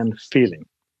 thinking, and feeling.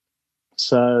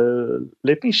 So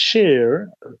let me share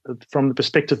from the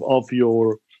perspective of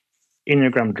your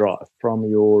Enneagram drive, from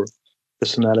your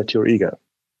personality or ego.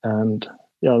 And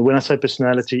when I say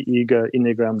personality, ego,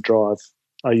 Enneagram, drive,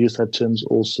 I use that terms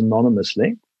all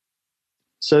synonymously.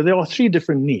 So there are 3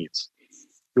 different needs.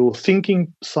 Your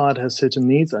thinking side has certain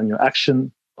needs, and your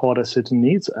action part has certain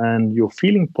needs, and your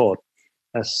feeling part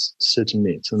has certain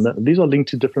needs. And these are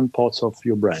linked to different parts of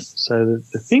your brain. So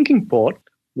the thinking part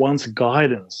wants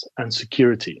guidance and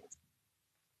security.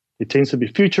 It tends to be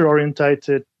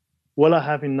future-orientated. Will I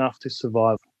have enough to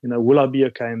survive? Will I be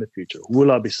okay in the future?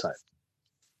 Will I be safe?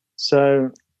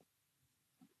 So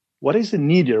what is the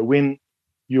need here? When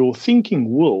your thinking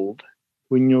world,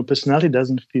 when your personality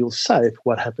doesn't feel safe,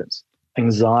 what happens?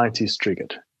 Anxiety is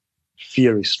triggered.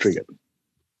 Fear is triggered.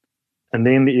 And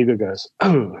then the ego goes,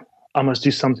 oh, I must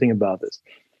do something about this.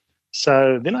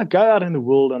 So then I go out in the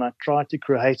world and I try to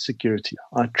create security.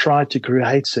 I try to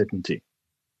create certainty.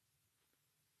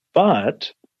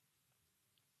 But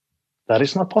that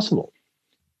is not possible.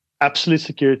 Absolute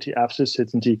security, absolute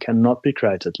certainty cannot be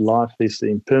created. Life is the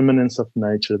impermanence of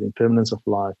nature, the impermanence of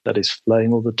life that is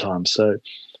flowing all the time. So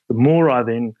the more I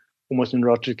then almost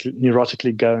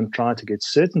neurotically go and try to get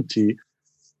certainty,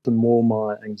 the more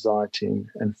my anxiety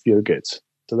and fear gets.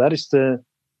 So that is the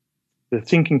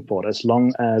thinking part, as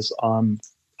long as I'm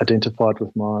identified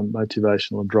with my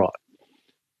motivational drive.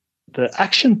 The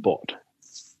action part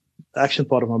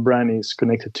of my brain is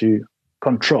connected to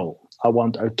control. I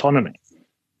want autonomy.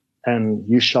 And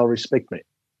you shall respect me.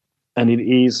 And it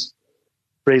is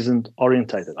present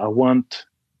orientated. I want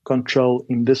control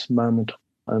in this moment,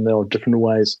 and there are different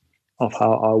ways of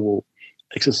how I will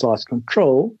exercise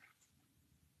control.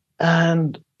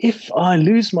 And if I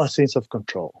lose my sense of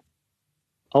control,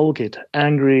 I will get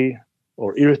angry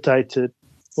or irritated,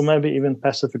 or maybe even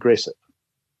passive aggressive.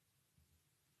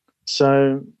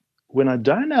 So when I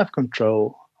don't have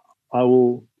control, I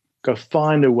will go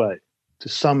find a way to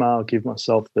somehow give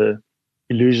myself the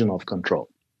illusion of control.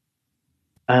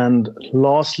 And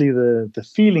lastly, the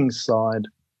feeling side.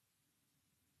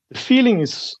 The feeling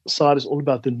side is all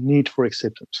about the need for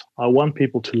acceptance. I want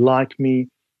people to like me.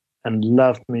 and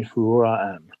love me for who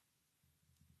I am.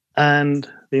 And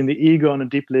then the ego on a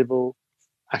deep level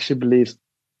actually believes,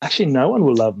 actually no one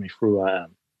will love me for who I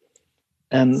am.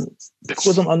 And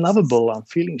because I'm unlovable, I'm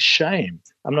feeling shame.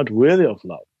 I'm not worthy of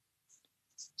love.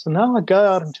 So now I go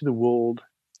out into the world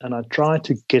and I try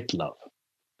to get love.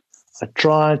 I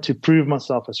try to prove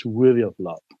myself as worthy of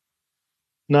love.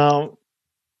 Now,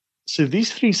 so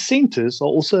these three centers are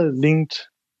also linked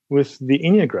with the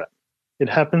Enneagram. It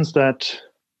happens that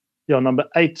number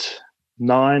 8,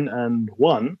 9, and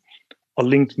 1 are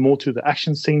linked more to the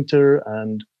action center,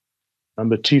 and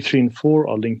number 2, 3, and 4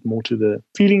 are linked more to the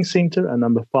feeling center, and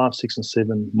number 5, 6, and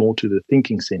 7 more to the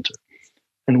thinking center.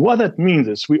 And what that means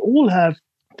is we all have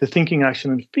the thinking,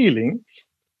 action, and feeling,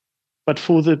 but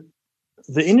for the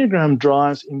Enneagram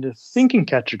drives in the thinking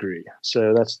category.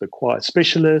 So that's the quiet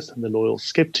specialist and the loyal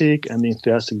skeptic and the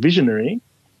enthusiastic visionary.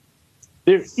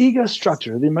 Their ego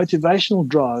structure, their motivational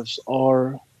drives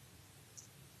are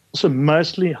also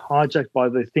mostly hijacked by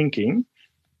their thinking,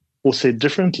 or said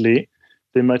differently,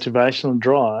 their motivational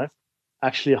drive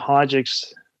actually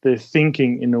hijacks their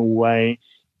thinking in a way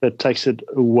that takes it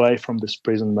away from this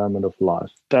present moment of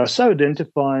life. They are so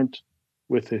identified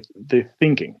with their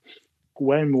thinking,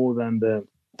 way more than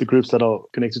the groups that are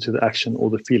connected to the action or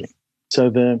the feeling. So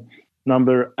the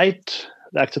number 8,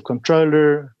 the active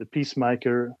controller, the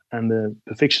peacemaker, and the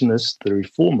perfectionist, the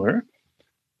reformer,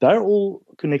 they're all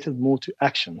connected more to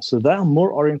action. So they are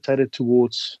more orientated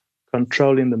towards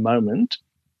controlling the moment.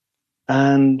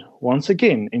 And once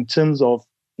again, in terms of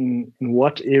in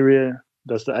what area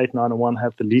does the 8, 9, and 1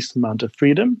 have the least amount of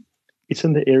freedom, it's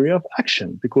in the area of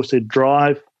action, because their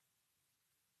drive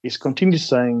is continually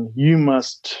saying, you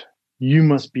must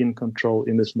be in control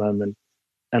in this moment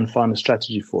and find a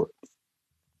strategy for it.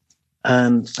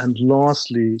 And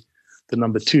lastly, the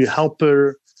number 2,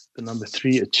 helper, the number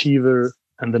 3, achiever,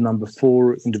 and the number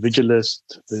 4,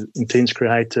 individualist, the intense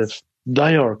creative,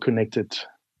 they are connected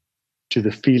to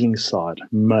the feeling side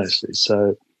mostly.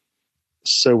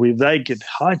 So where they get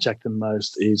hijacked the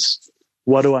most is,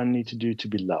 what do I need to do to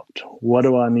be loved? What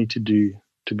do I need to do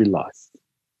to be liked?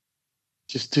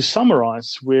 Just to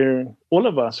summarize, where all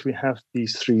of us, we have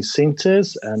these 3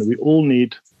 centers, and we all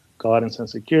need guidance and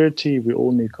security. We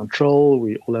all need control.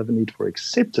 We all have a need for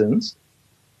acceptance.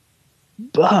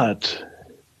 But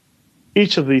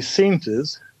each of these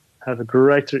centers have a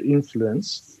greater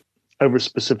influence over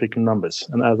specific numbers.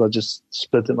 And as I just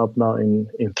split them up now in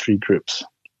 3 groups.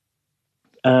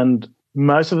 And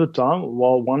most of the time,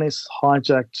 while one is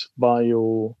hijacked by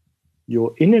your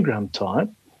Enneagram type,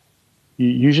 you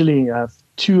usually have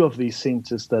 2 of these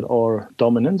centers that are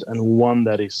dominant and 1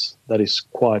 that is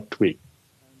quite weak.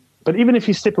 But even if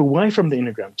you step away from the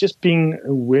Enneagram, just being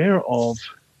aware of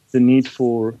the need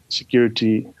for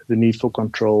security, the need for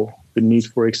control, the need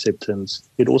for acceptance,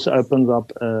 it also opens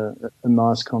up a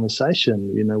nice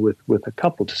conversation, with a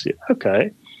couple to see,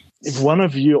 okay, if one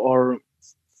of you are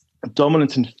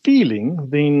dominant in feeling,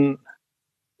 then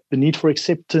the need for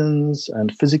acceptance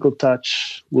and physical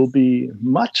touch will be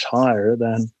much higher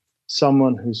than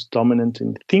someone who's dominant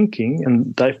in thinking,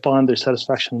 and they find their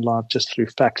satisfaction in life just through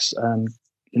facts and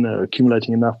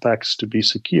accumulating enough facts to be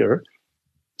secure.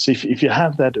 So if you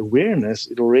have that awareness,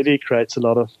 it already creates a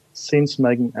lot of sense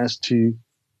making as to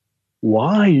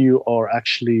why you are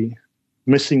actually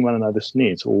missing one another's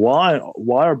needs, or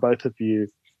why are both of you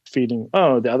feeling,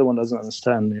 oh, the other one doesn't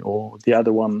understand me, or the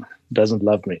other one doesn't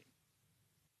love me.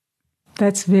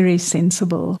 That's very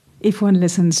sensible if one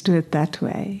listens to it that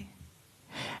way.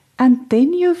 And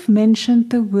then you've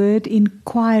mentioned the word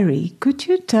inquiry. Could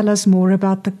you tell us more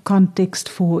about the context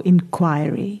for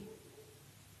inquiry?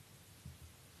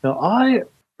 Now, I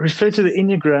refer to the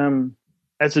Enneagram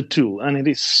as a tool, and it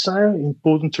is so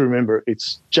important to remember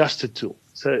it's just a tool.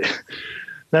 So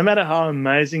no matter how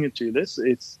amazing a tool is,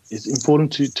 it's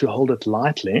important to hold it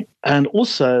lightly. And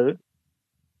also,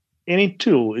 any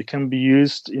tool, it can be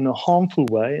used in a harmful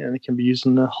way and it can be used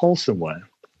in a wholesome way.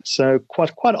 So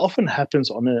quite often happens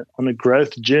on a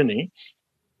growth journey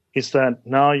is that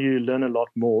now you learn a lot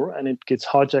more and it gets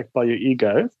hijacked by your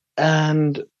ego,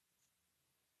 and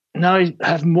now you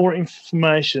have more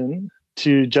information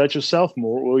to judge yourself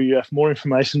more, or you have more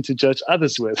information to judge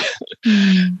others with.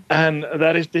 And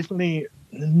that is definitely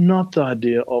not the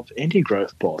idea of any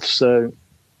growth path. So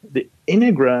the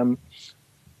Enneagram,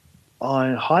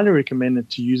 I highly recommend it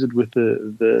to use it with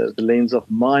the lens of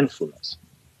mindfulness.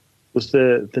 Because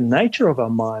the nature of our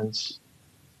minds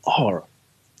are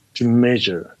to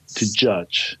measure, to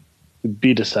judge, to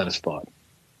be dissatisfied.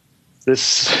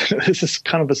 This is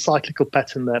kind of a cyclical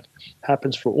pattern that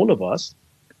happens for all of us.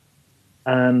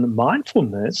 And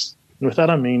mindfulness, and with that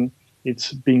I mean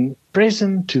It's being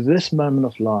present to this moment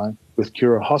of life with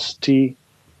curiosity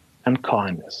and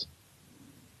kindness.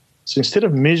 So instead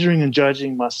of measuring and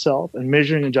judging myself and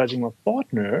measuring and judging my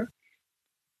partner,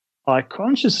 I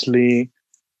consciously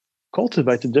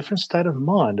cultivate a different state of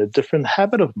mind, a different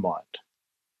habit of mind.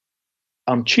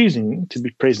 I'm choosing to be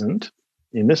present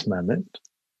in this moment,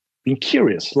 being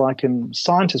curious, like a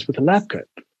scientist with a lab coat.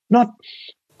 Not,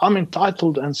 I'm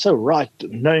entitled and so right,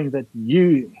 knowing that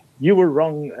you were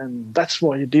wrong and that's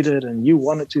why you did it and you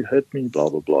wanted to hurt me, blah,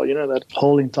 blah, blah. You know, that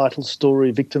whole entitled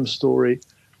story, victim story.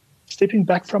 Stepping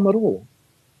back from it all.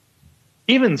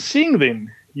 Even seeing then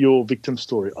your victim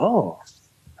story. Oh,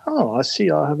 I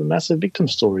see I have a massive victim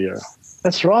story here.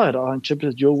 That's right. I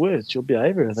interpreted your words, your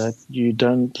behavior, that you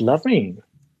don't love me.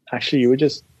 Actually, you were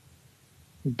just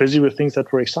busy with things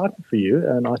that were exciting for you,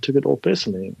 and I took it all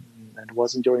personally, and it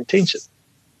wasn't your intention.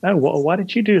 No, why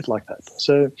did you do it like that?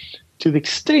 So to the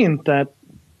extent that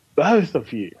both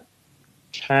of you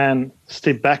can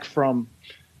step back from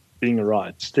being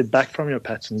right, step back from your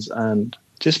patterns and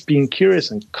just being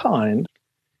curious and kind,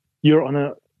 you're on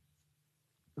a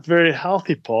very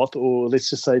healthy path, or let's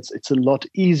just say it's a lot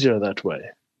easier that way.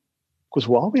 Because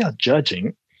while we are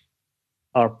judging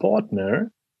our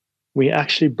partner, we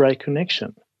actually break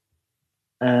connection.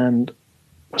 And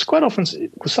it's quite often,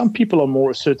 because some people are more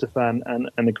assertive and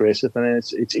aggressive, and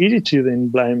it's easy to then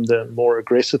blame the more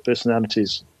aggressive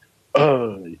personalities.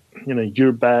 Oh,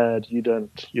 you're bad, you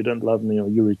don't love me, or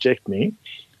you reject me.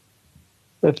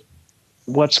 But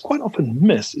what's quite often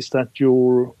missed is that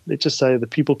let's just say the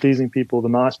people-pleasing people, the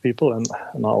nice people, and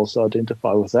I also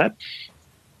identify with that,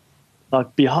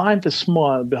 like behind the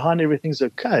smile, behind everything's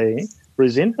okay,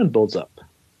 resentment builds up.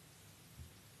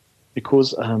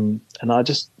 Because, and I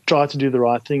just try to do the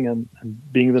right thing and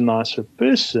being the nicer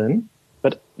person,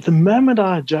 but the moment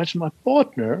I judge my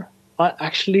partner, I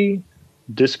actually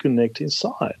disconnect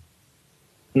inside.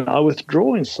 And I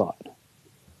withdraw inside.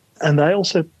 And they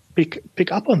also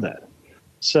pick up on that.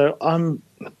 So I'm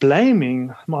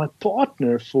blaming my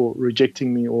partner for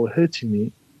rejecting me or hurting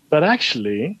me, but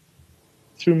actually,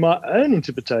 through my own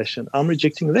interpretation, I'm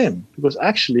rejecting them. Because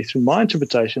actually, through my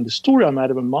interpretation, the story I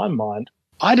made up in my mind,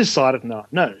 I decided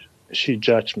no, she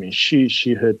judged me,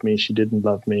 she hurt me, she didn't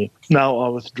love me. Now I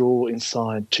withdraw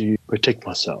inside to protect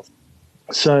myself.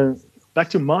 So back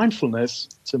to mindfulness.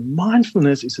 So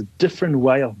mindfulness is a different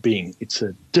way of being. It's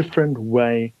a different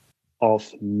way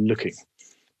of looking.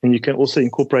 And you can also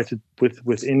incorporate it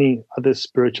with any other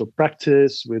spiritual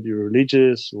practice, whether you're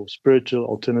religious or spiritual,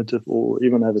 alternative, or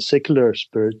even have a secular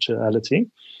spirituality.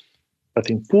 But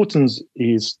the importance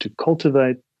is to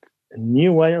cultivate a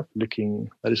new way of looking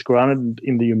that is grounded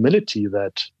in the humility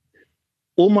that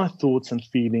all my thoughts and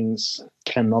feelings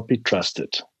cannot be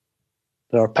trusted.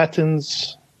 There are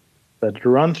patterns that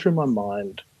run through my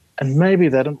mind, and maybe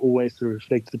they don't always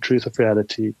reflect the truth of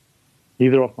reality,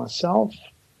 either of myself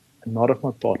and not of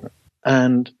my partner.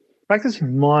 And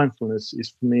practicing mindfulness is,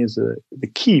 for me, the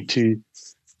key to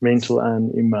mental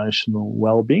and emotional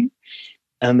well-being,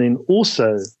 and then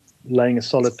also laying a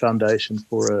solid foundation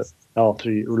for a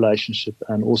healthy relationship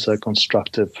and also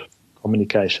constructive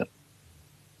communication.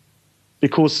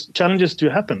 Because challenges do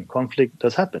happen, conflict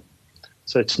does happen.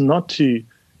 So it's not to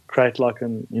create like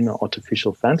an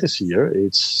artificial fantasy here.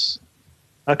 It's,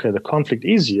 okay, the conflict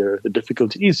is here, the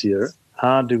difficulty is here.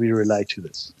 How do we relate to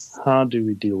this? How do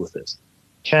we deal with this?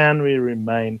 Can we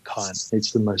remain kind?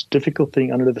 It's the most difficult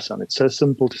thing under the sun. It's so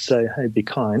simple to say, hey, be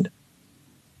kind,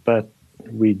 but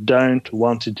we don't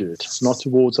want to do it. Not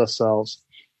towards ourselves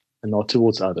and not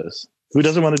towards others. Who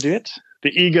doesn't want to do it? The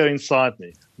ego inside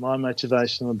me, my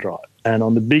motivational drive. And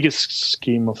on the biggest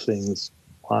scheme of things,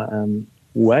 I am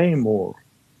way more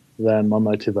than my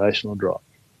motivational drive.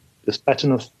 This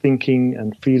pattern of thinking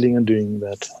and feeling and doing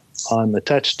that I'm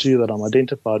attached to, that I'm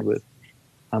identified with,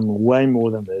 I'm way more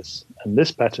than this. And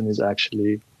this pattern is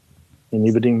actually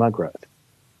inhibiting my growth.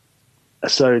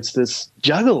 So it's this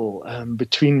juggle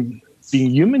between being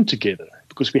human together,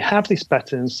 because we have these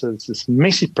patterns. So it's this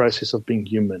messy process of being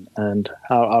human and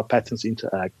how our patterns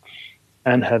interact,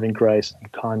 and having grace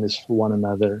and kindness for one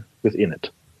another within it.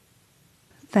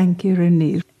 Thank you,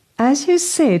 Renier. As you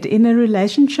said, in a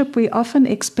relationship, we often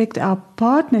expect our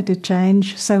partner to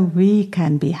change so we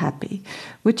can be happy.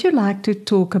 Would you like to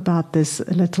talk about this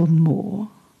a little more?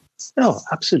 No,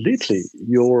 absolutely.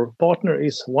 Your partner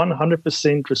is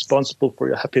 100% responsible for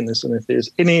your happiness. And if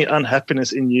there's any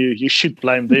unhappiness in you, you should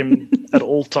blame them at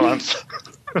all times.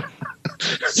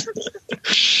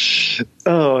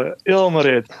 Oh,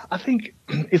 Ilmarit, I think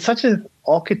it's such an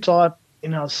archetype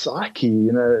in our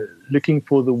psyche, looking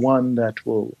for the one that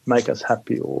will make us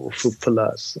happy or fulfill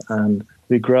us. And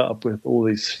we grow up with all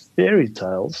these fairy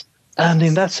tales. And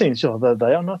in that sense, they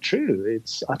are not true.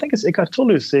 I think it's Eckhart Tolle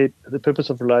who said the purpose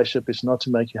of a relationship is not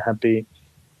to make you happy,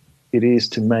 it is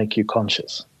to make you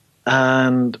conscious.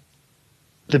 And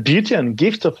the beauty and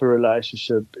gift of a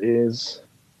relationship is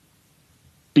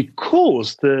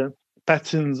because the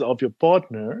patterns of your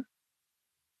partner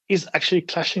is actually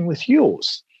clashing with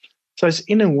yours. So it's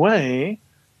in a way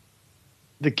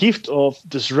the gift of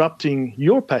disrupting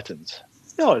your patterns.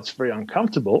 It's very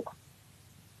uncomfortable.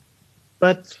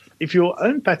 But if your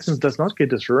own patterns does not get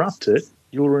disrupted,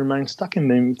 you'll remain stuck in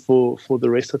them for the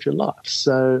rest of your life.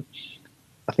 So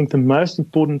I think one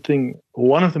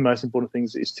of the most important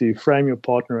things is to frame your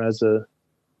partner as a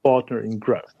partner in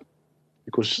growth,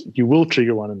 because you will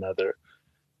trigger one another,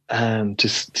 and to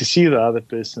see the other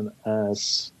person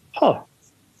as,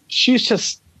 she's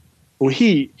just, or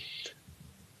he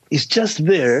is just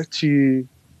there to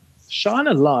shine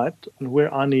a light on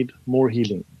where I need more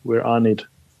healing, where I need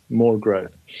more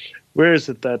growth. Where is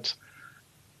it that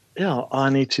I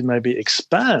need to maybe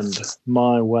expand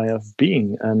my way of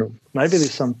being, and maybe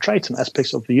there's some traits and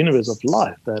aspects of the universe of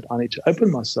life that I need to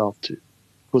open myself to,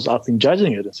 because I've been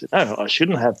judging it and said, I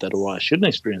shouldn't have that, or I shouldn't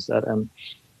experience that. And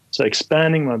so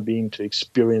expanding my being to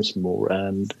experience more,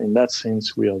 and in that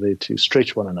sense, we are there to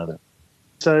stretch one another.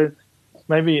 So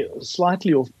maybe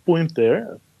slightly off point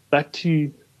there, back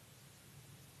to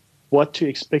what to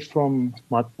expect from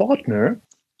my partner,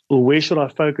 or where should I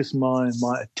focus my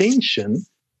attention.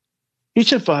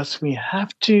 Each of us, we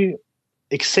have to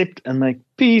accept and make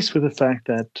peace with the fact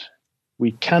that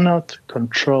we cannot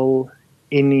control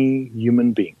any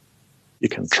human being. You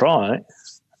can try,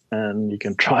 and you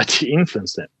can try to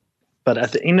influence them. But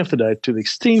at the end of the day, to the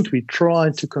extent we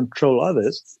try to control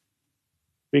others,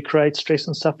 we create stress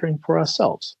and suffering for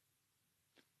ourselves.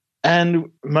 And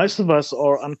most of us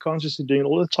are unconsciously doing it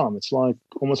all the time. It's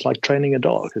almost like training a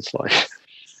dog. It's like,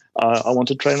 I want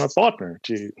to train my partner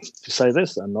to say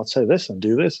this and not say this, and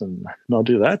do this and not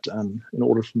do that, and in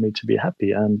order for me to be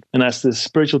happy. And as the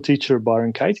spiritual teacher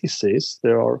Byron Katie says,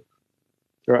 there are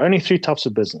only three types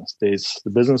of business. There's the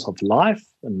business of life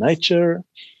and nature,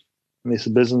 and there's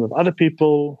the business of other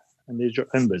people, and there's your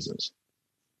own business.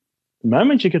 The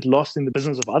moment you get lost in the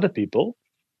business of other people,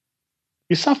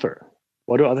 you suffer.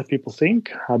 What do other people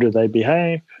think? How do they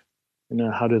behave?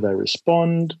 How do they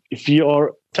respond? If you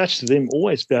are attached to them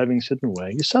always behaving a certain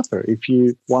way, you suffer. If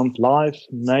you want life,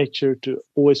 nature to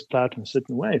always play out in a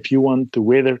certain way, if you want the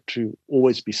weather to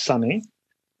always be sunny,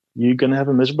 you're going to have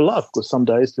a miserable life, because some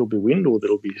days there'll be wind, or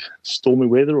there'll be stormy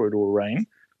weather, or it'll rain.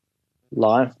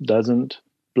 Life doesn't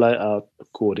play out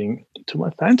according to my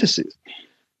fantasies.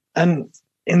 And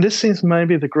in this sense,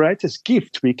 maybe the greatest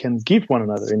gift we can give one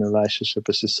another in a relationship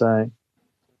is to say,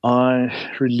 I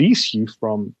release you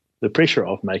from the pressure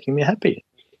of making me happy.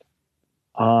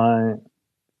 I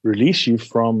release you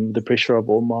from the pressure of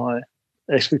all my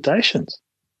expectations.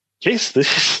 Yes,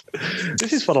 this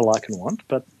is what I like and want,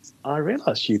 but I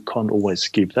realize you can't always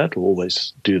give that or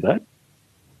always do that.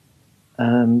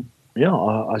 And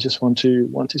I just want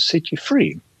to set you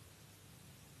free.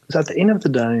 Because at the end of the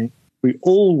day, we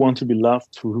all want to be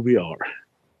loved for who we are.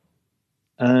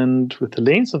 And with the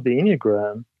lens of the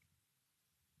Enneagram,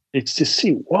 it's to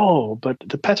see, but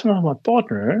the pattern of my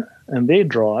partner and their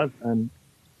drive and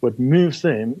what moves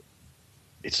them,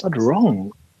 it's not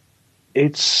wrong.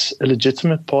 It's a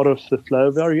legitimate part of the flow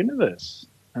of our universe.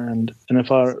 And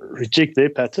if I reject their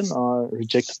pattern, I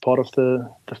reject part of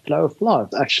the flow of life.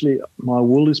 Actually, my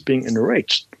will is being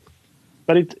enriched.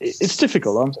 But it's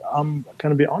difficult. I'm going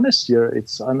to be honest here.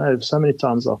 I know so many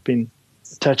times I've been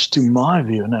attached to my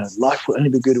view. No, life will only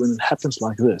be good when it happens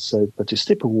like this. But to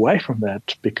step away from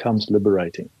that becomes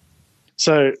liberating.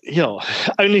 So,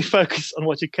 only focus on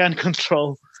what you can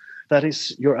control. That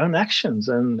is your own actions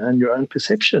and your own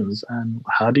perceptions. And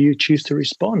how do you choose to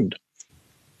respond?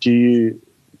 Do you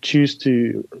choose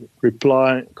to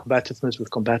reply combativeness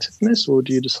with combativeness, or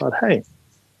do you decide, hey,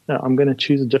 no, I'm going to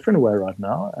choose a different way right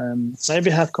now, and maybe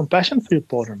have compassion for your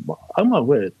partner? Oh my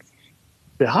word.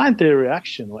 Behind their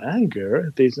reaction or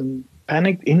anger, there's a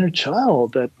panicked inner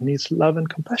child that needs love and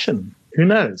compassion. Who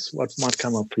knows what might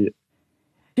come up for you?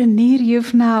 Janir,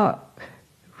 you've now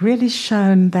really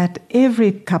shown that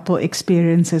every couple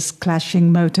experiences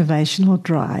clashing motivational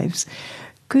drives.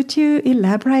 Could you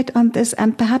elaborate on this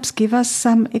and perhaps give us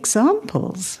some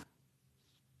examples?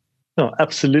 No,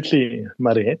 absolutely,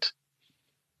 Mariette.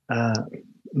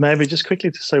 Maybe just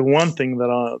quickly to say one thing that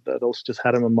also just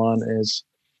had in my mind is,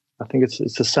 I think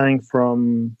it's a saying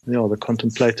from the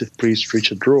contemplative priest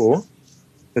Richard Rohr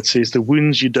that says, the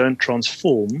wounds you don't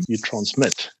transform, you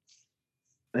transmit.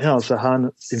 Yeah, so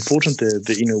how important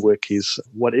the inner work is.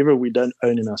 Whatever we don't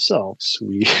own in ourselves,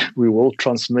 we will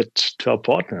transmit to our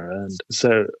partner. And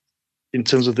so in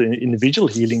terms of the individual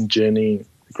healing journey,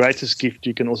 the greatest gift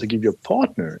you can also give your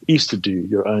partner is to do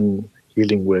your own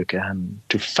healing work and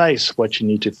to face what you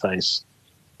need to face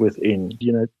within.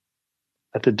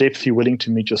 At the depth you're willing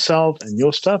to meet yourself and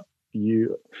your stuff,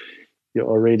 you're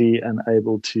already and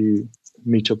able to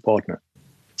meet your partner.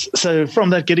 So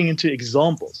from that, getting into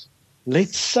examples,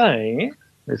 let's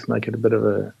make it a bit of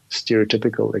a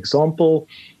stereotypical example.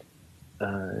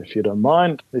 If you don't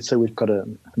mind, let's say we've got a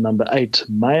number 8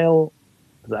 male.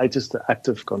 The 8 is the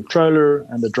active controller,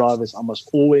 and the drive is I must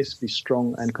always be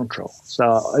strong and control. So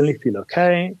I only feel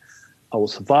okay. I will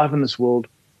survive in this world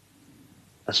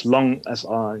as long as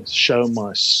I show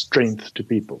my strength to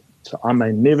people. So I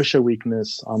may never show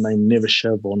weakness. I may never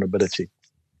show vulnerability.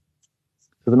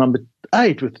 So the number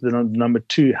 8 with the number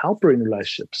 2 helper in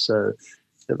relationships. So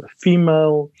you have a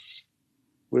female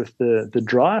with the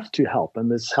drive to help.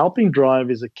 And this helping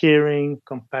drive is a caring,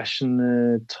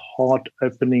 compassionate,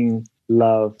 heart-opening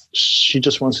love. She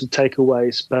just wants to take away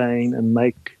his pain and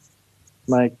make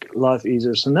life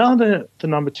easier. So now the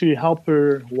number 2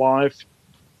 helper wife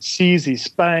sees his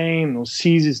pain or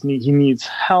sees he needs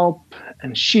help,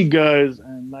 and she goes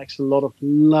and makes a lot of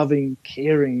loving,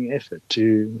 caring effort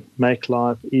to make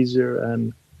life easier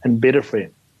and better for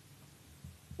him.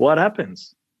 What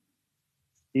happens?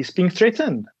 He's being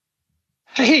threatened.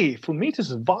 Hey, for me to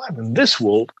survive in this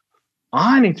world,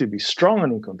 I need to be strong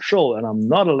and in control, and I'm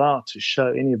not allowed to show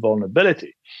any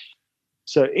vulnerability.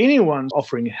 So anyone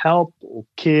offering help or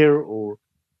care or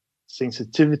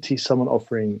sensitivity, someone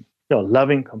offering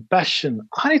loving compassion,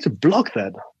 I need to block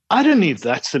that. I don't need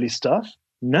that silly stuff.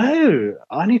 No,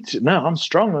 I'm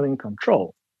strong and in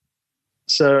control.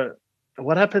 So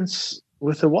what happens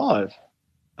with the wife?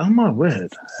 Oh my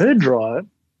word, her drive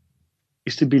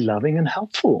is to be loving and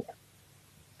helpful.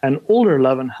 And all her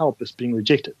love and help is being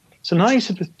rejected. So now you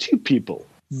sit with 2 people.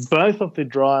 Both of their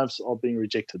drives are being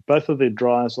rejected. Both of their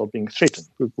drives are being threatened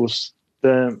because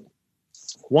the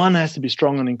one has to be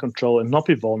strong and in control and not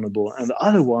be vulnerable, and the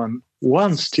other one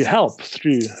wants to help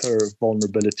through her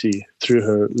vulnerability, through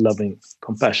her loving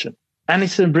compassion. And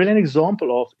it's a brilliant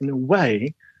example of, in a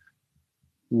way,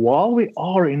 while we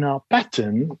are in our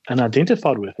pattern and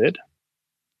identified with it,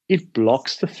 it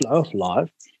blocks the flow of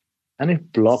life and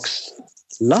it blocks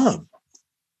love.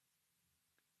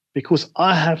 Because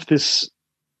I have this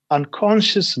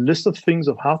unconscious list of things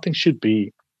of how things should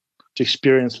be to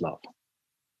experience love.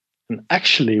 And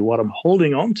actually, what I'm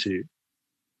holding on to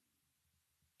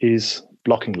is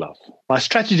blocking love. My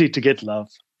strategy to get love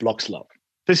blocks love.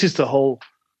 This is the whole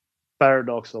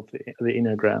paradox of the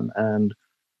Enneagram,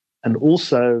 and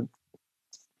also,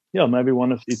 maybe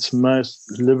one of its most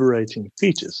liberating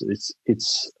features.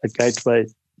 It's a gateway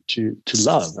to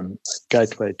love and a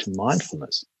gateway to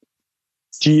mindfulness.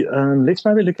 Let's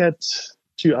maybe look at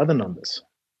 2 other numbers.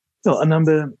 A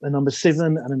number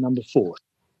 7 and a number 4,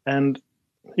 and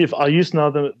if I use now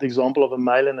the example of a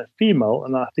male and a female,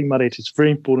 and I think, Mariette, it's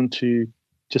very important to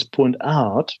just point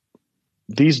out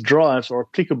these drives are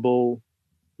applicable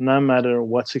no matter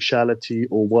what sexuality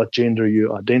or what gender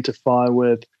you identify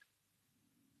with.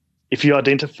 If you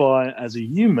identify as a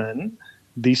human,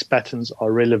 these patterns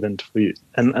are relevant for you.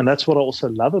 And that's what I also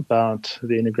love about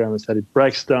the Enneagram, is that it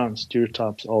breaks down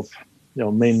stereotypes of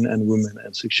men and women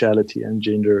and sexuality and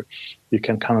gender. You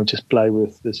can kind of just play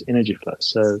with this energy flow.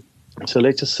 So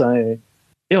let's just say,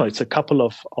 it's a couple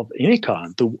of any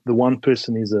kind. The one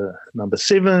person is a number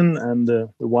 7 and the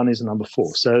one is a number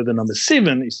 4. So the number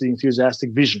 7 is the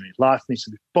enthusiastic visionary. Life needs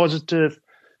to be positive,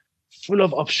 full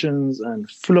of options and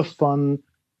full of fun.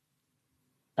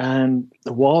 And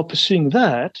while pursuing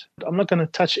that, I'm not going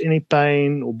to touch any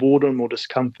pain or boredom or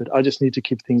discomfort. I just need to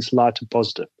keep things light and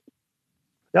positive.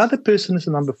 The other person is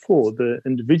a number 4, the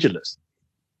individualist.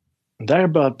 They're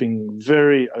about being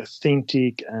very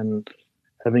authentic and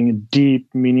having a deep,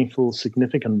 meaningful,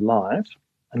 significant life.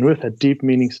 And with that deep,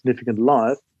 meaning, significant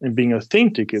life and being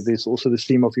authentic, there's also the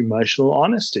theme of emotional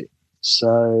honesty.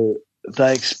 So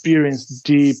they experience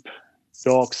deep,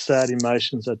 dark, sad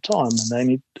emotions at times,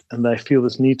 and they feel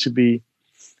this need to be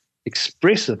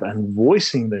expressive and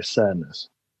voicing their sadness.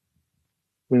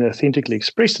 When they authentically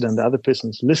express it and the other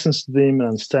person listens to them and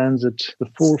understands it, the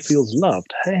 4 feels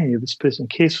loved. Hey, this person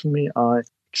cares for me. I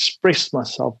expressed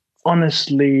myself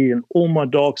honestly, and all my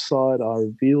dark side I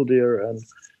revealed here, and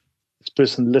this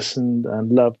person listened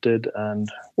and loved it, and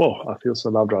whoa, I feel so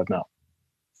loved right now.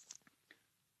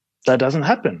 That doesn't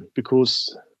happen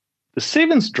because the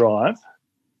 7's drive,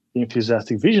 the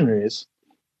enthusiastic visionary, is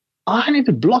I need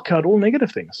to block out all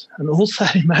negative things and all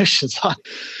sad emotions.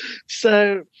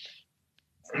 So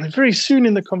very soon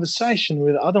in the conversation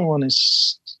where the other one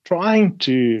is trying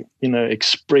to,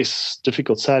 express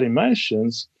difficult, sad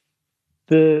emotions,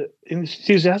 the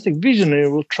enthusiastic visionary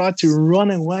will try to run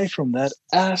away from that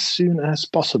as soon as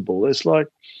possible. It's like,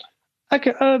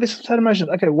 okay, this is sad emotion.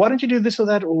 Okay, why don't you do this or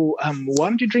that? Or why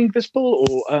don't you drink this pill?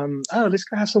 Or let's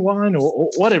go have some wine or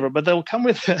whatever. But they'll come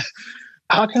with,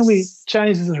 how can we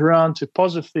change this around to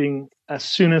positive thing as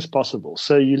soon as possible?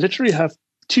 So you literally have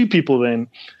two people then,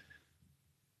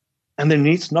 and their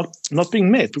needs not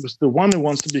being met, because the one who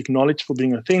wants to be acknowledged for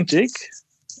being authentic,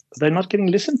 they're not getting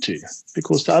listened to,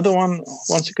 because the other one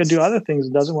wants to go do other things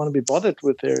and doesn't want to be bothered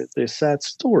with their sad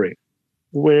story.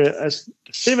 Whereas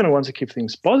the 7 who wants to keep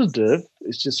things positive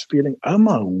is just feeling, oh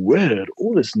my word,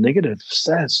 all this negative,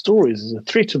 sad stories is a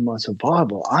threat to my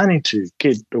survival. I need to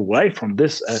get away from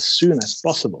this as soon as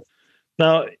possible.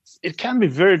 Now, it can be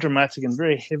very dramatic and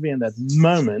very heavy in that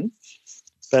moment.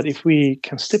 But if we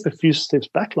can step a few steps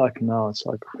back like now, it's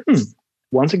like,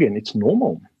 once again, it's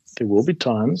normal. There will be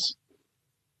times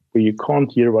where you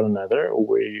can't hear one another or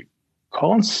where you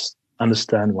can't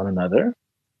understand one another.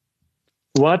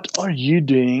 What are you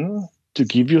doing to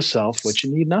give yourself what you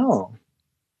need now?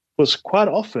 Because quite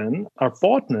often our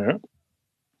partner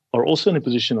are also in a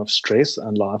position of stress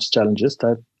and life's challenges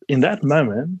that in that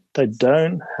moment, they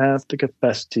don't have the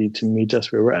capacity to meet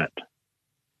us where we're at.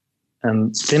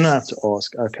 And then I have to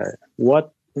ask, okay,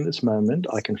 what in this moment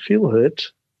I can feel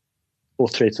hurt or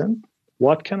threatened?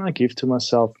 What can I give to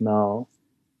myself now?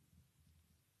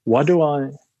 What do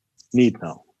I need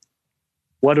now?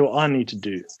 What do I need to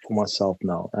do for myself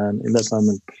now? And in that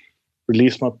moment,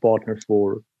 release my partner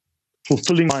for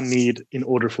fulfilling my need in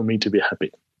order for me to be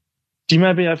happy. Do you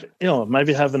maybe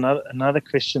have another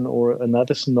question or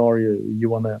another scenario you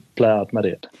want to play out,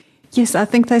 Mariette? Yes, I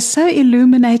think they're so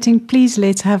illuminating. Please,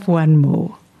 let's have one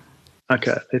more.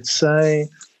 Okay, let's say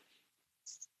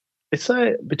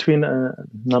between a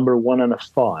number 1 and a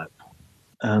 5.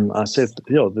 I said,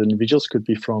 the individuals could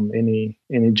be from any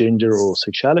gender or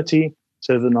sexuality.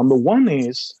 So the number 1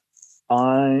 is,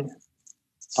 I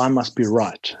must be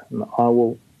right, and I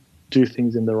will do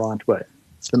things in the right way.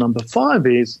 The number 5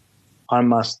 is, I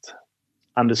must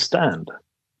understand.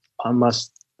 I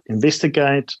must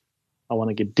investigate. I want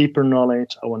to get deeper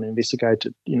knowledge. I want to investigate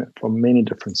it, from many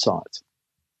different sides.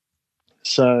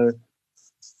 So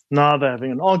now they're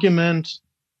having an argument,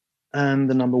 and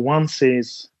the number 1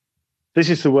 says, this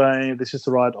is the way, this is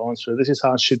the right answer, this is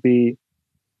how it should be.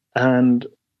 And,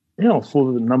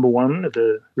 for the number 1,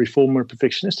 the reformer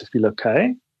perfectionist, to feel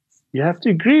okay, you have to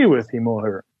agree with him or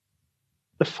her.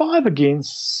 The 5 again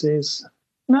says,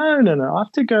 no, I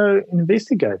have to go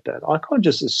investigate that. I can't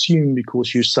just assume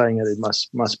because you're saying it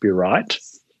must be right.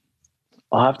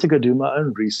 I have to go do my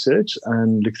own research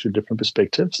and look through different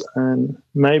perspectives, and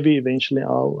maybe eventually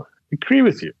I'll agree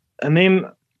with you. And then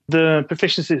the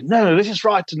perfectionist says, no, this is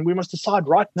right, and we must decide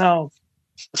right now.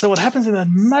 So what happens in that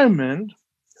moment,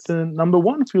 the number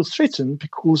 1 feels threatened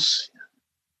because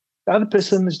the other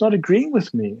person is not agreeing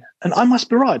with me, and I must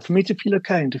be right for me to feel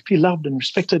okay and to feel loved and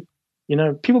respected.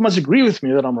 People must agree with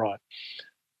me that I'm right.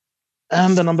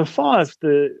 And the number 5,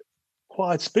 the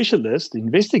quiet specialist, the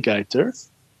investigator,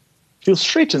 feels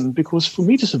threatened because for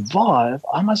me to survive,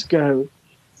 I must go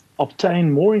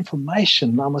obtain more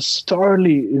information. I must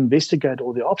thoroughly investigate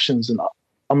all the options, and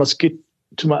I must get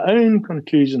to my own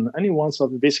conclusion. Only once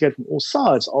I've investigated from all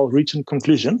sides, I'll reach a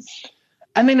conclusion.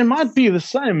 And then it might be the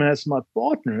same as my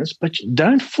partners, but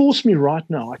don't force me right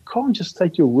now. I can't just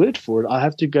take your word for it. I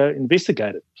have to go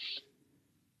investigate it.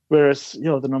 Whereas,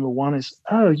 the number 1 is,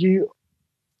 you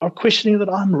are questioning that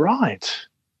I'm right.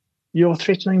 You're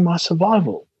threatening my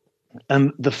survival.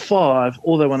 And the 5,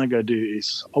 all they want to go do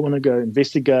is, I want to go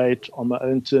investigate on my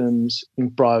own terms,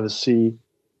 in privacy,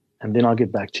 and then I'll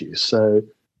get back to you. So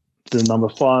the number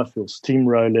 5 feels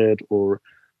steamrolled or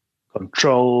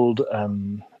controlled,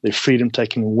 their freedom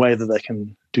taken away, that they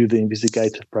can do the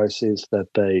investigative process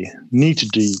that they need to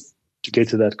do to get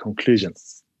to that conclusion.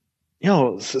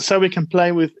 So we can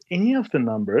play with any of the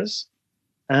numbers,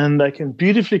 and they can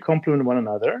beautifully complement one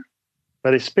another,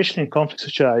 but especially in conflict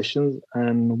situations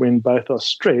and when both are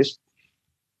stressed,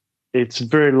 it's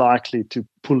very likely to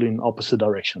pull in opposite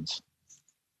directions.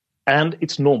 And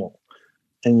it's normal.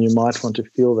 And you might want to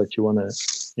feel that you want to,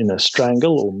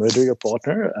 strangle or murder your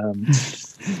partner.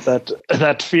 That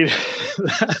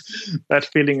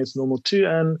feeling is normal too.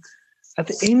 And at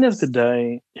the end of the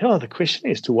day, the question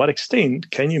is, to what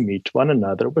extent can you meet one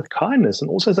another with kindness? And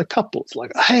also as a couple, it's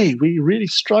like, hey, we really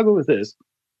struggle with this.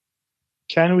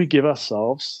 can we give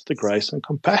ourselves the grace and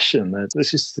compassion that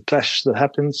this is the clash that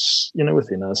happens,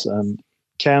 within us?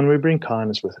 Can we bring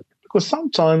kindness with it? Because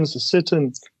sometimes a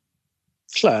certain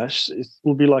clash, it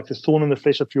will be like the thorn in the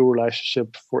flesh of your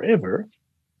relationship forever.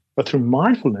 But through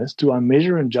mindfulness, do I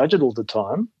measure and judge it all the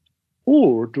time?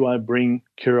 Or do I bring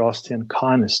curiosity and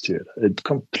kindness to it? A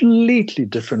completely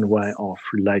different way of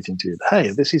relating to it. Hey,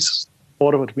 this is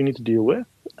part of what we need to deal with,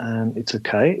 and it's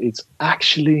okay. It's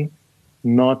actually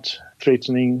not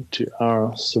threatening to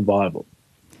our survival.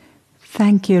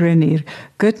 Thank you, Renier.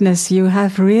 Goodness, you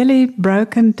have really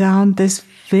broken down this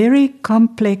very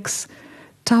complex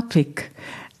topic.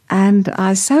 And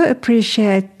I so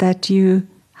appreciate that you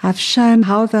have shown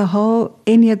how the whole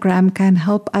Enneagram can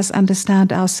help us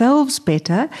understand ourselves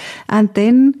better and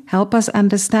then help us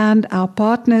understand our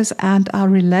partners and our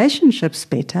relationships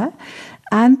better.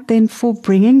 And then for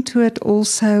bringing to it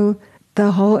also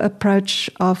the whole approach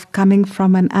of coming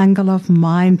from an angle of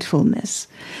mindfulness.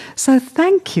 So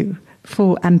thank you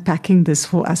for unpacking this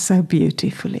for us so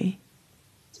beautifully.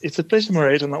 It's a pleasure,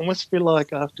 Marit, and I almost feel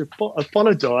like I have to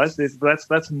apologize.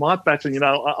 That's my pattern.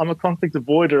 I'm a conflict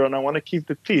avoider, and I want to keep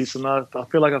the peace. And I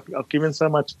feel like I've given so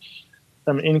much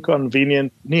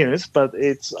inconvenient news, but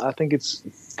I think it's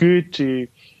good to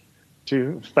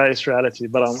face reality.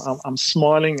 But I'm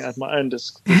smiling at my own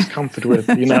discomfort with,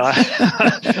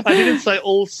 I didn't say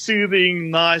all soothing,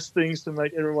 nice things to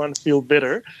make everyone feel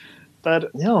better.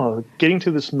 But getting to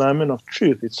this moment of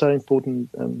truth, it's so important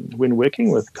when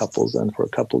working with couples and for a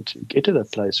couple to get to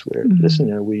that place where,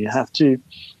 listen, we have to,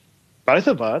 both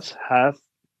of us have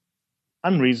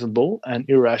unreasonable and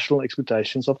irrational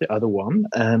expectations of the other one,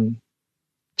 and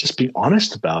just be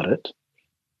honest about it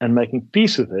and making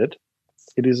peace with it.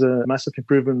 It is a massive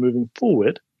improvement moving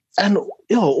forward. And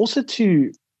also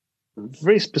to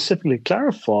very specifically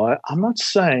clarify, I'm not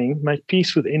saying make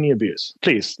peace with any abuse.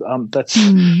 Please, that's...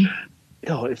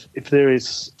 if there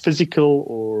is physical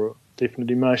or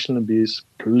definitely emotional abuse,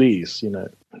 please,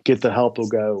 get the help or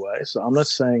go away. So I'm not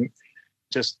saying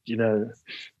just,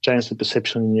 change the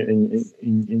perception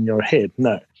in your head.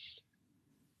 No.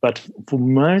 But for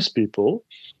most people,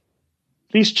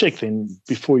 please check then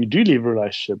before you do leave a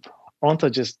relationship. Aren't I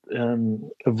just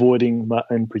avoiding my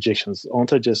own projections?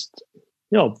 Aren't I just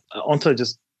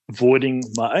avoiding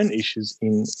my own issues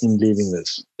in leaving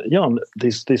this?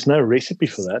 There's no recipe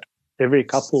for that. Every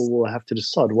couple will have to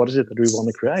decide, what is it that we want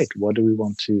to create? What do we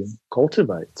want to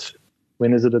cultivate?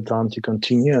 When is it a time to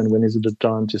continue? And when is it a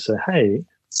time to say, hey,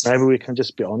 maybe we can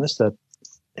just be honest that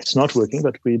it's not working,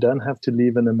 but we don't have to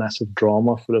live in a massive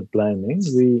drama full of blaming.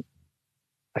 We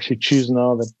actually choose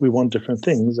now that we want different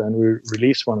things and we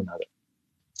release one another.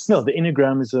 The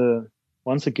Enneagram is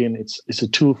once again, it's a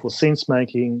tool for sense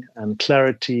making and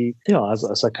clarity.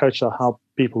 As I coach, I help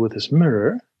people with this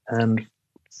mirror, and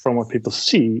from what people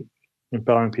see,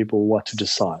 empowering people what to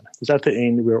decide. Because at the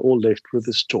end, we're all left with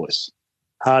this choice.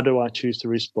 How do I choose to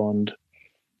respond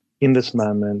in this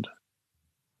moment?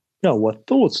 What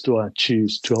thoughts do I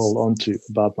choose to hold on to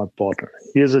about my partner?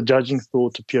 Here's a judging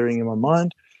thought appearing in my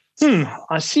mind.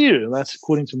 I see you. That's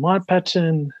according to my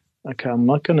pattern. Okay, I'm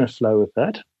not going to flow with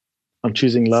that. I'm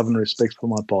choosing love and respect for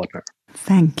my partner.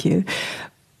 Thank you.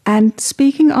 And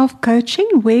speaking of coaching,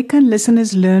 where can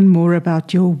listeners learn more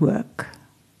about your work?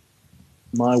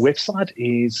 My website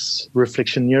is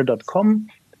reflectioneer.com.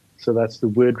 So that's the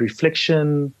word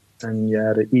reflection, and you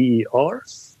add an EER.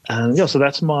 And so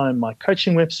that's my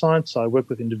coaching website. So I work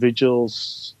with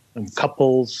individuals and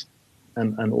couples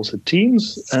and also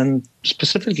teams, and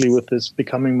specifically with this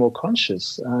becoming more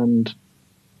conscious.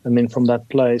 And then from that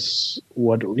place,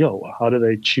 how do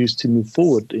they choose to move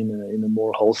forward in a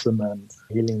more wholesome and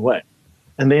healing way?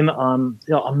 And then I'm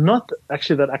not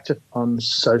actually that active on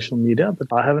social media,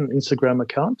 but I have an Instagram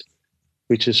account,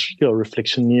 which is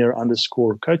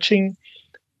reflectioneer_coaching.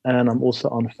 And I'm also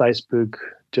on Facebook,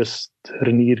 just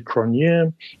Renier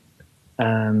Cronier.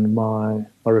 And my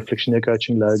Reflectioneer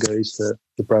Coaching logo is the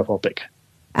profile pic.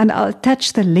 And I'll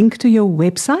attach the link to your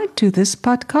website to this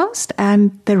podcast,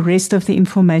 and the rest of the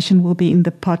information will be in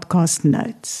the podcast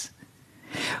notes.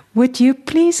 Would you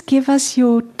please give us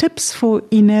your tips for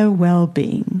inner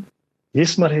well-being?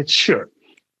 Yes, Marit, sure.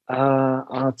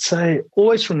 I'd say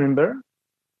always remember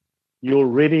you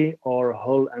already are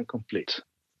whole and complete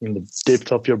in the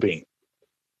depth of your being.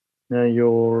 Now,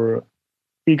 your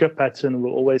ego pattern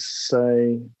will always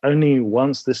say, only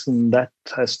once this and that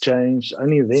has changed,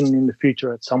 only then in the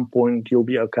future at some point you'll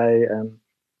be okay and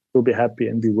you'll be happy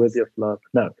and be worthy of love.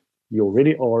 No, you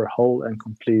already are whole and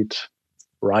complete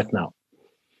right now.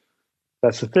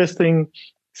 That's the first thing.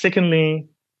 Secondly,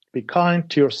 be kind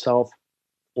to yourself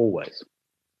always.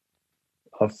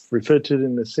 I've referred to it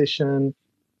in the session.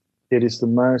 It is the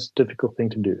most difficult thing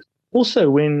to do. Also,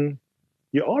 when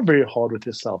you are very hard with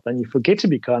yourself and you forget to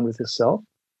be kind with yourself,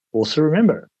 also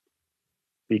remember,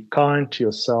 be kind to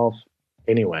yourself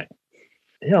anyway.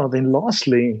 Then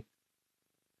lastly,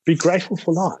 be grateful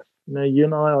for life. You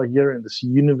and I are here in this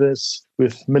universe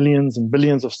with millions and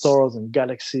billions of stars and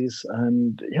galaxies,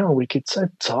 and we get so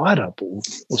tied up, or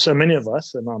so many of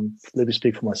us, and let me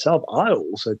speak for myself, I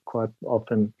also quite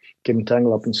often get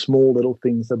entangled up in small little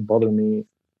things that bother me.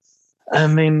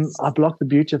 And then I block the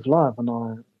beauty of life, and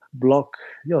I block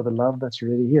the love that's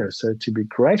really here. So to be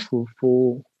grateful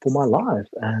for my life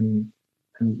and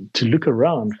to look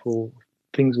around for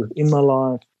things within my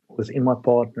life, within my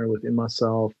partner, within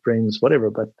myself, friends, whatever,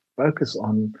 but focus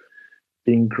on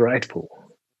being grateful.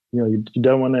 You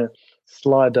don't want to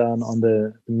slide down on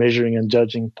the measuring and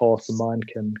judging path the mind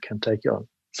can take you on.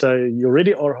 So you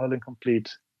already are whole and complete.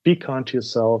 Be kind to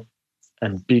yourself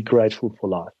and be grateful for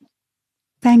life.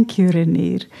 Thank you,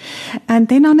 Renier. And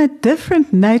then on a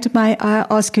different note, may I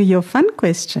ask you your fun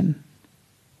question?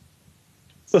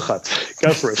 Go for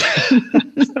it.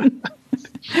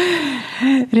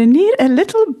 Renier, a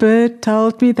little bird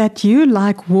told me that you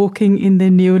like walking in the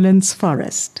Newlands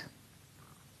forest.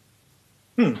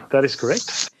 That is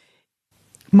correct.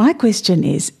 My question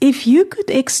is, if you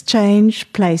could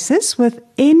exchange places with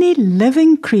any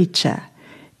living creature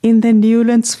in the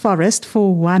Newlands forest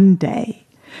for one day,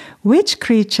 which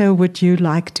creature would you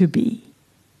like to be?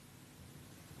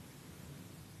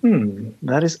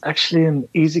 That is actually an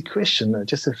easy question.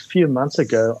 Just a few months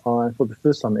ago, I, for the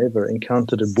first time ever,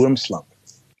 encountered a boomslang,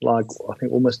 like I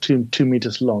think almost 2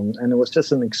 meters long, and it was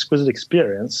just an exquisite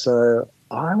experience. So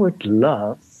I would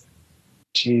love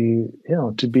to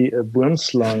be a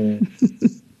boomslang.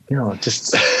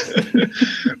 Just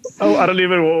I don't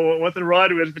even know what the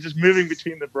right word is, but just moving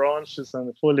between the branches and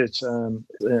the foliage,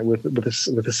 with the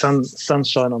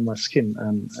sunshine on my skin,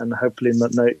 and hopefully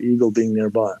no eagle being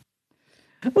nearby.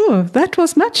 Oh, that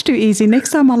was much too easy.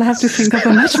 Next time I'll have to think of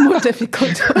a much more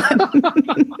difficult one.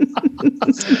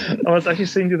 I was actually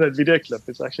seeing you that video clip.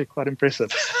 It's actually quite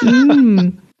impressive.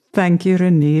 Thank you,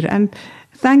 Renier. And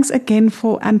thanks again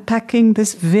for unpacking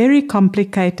this very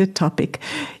complicated topic.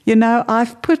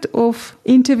 I've put off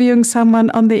interviewing someone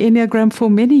on the Enneagram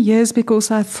for many years because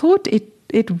I thought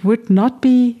it would not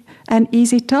be an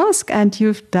easy task, and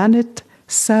you've done it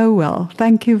so well.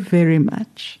 Thank you very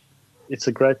much. It's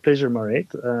a great pleasure,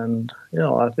 Mariette. And,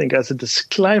 I think as a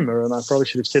disclaimer, and I probably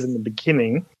should have said in the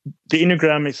beginning, the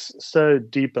Enneagram is so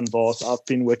deep and vast. I've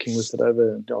been working with it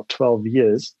over 12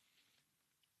 years.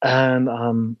 And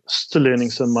I'm still learning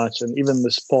so much. And even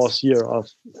this past year,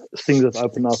 things have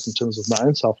opened up in terms of my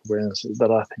own self-awareness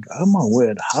that I think, oh my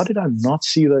word, how did I not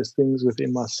see those things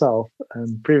within myself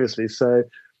previously? So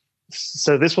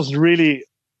this was really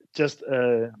just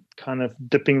kind of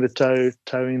dipping the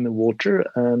toe in the water.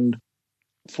 And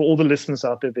for all the listeners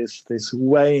out there, there's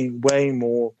way, way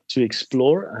more to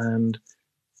explore. And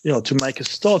to make a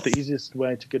start, the easiest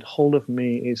way to get hold of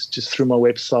me is just through my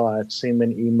website, send me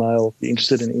an email, be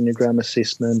interested in Enneagram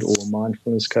assessment or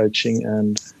mindfulness coaching,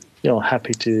 and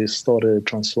happy to start a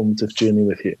transformative journey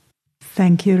with you.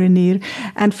 Thank you, Renier.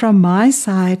 And from my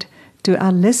side, to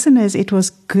our listeners, it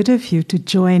was good of you to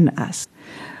join us.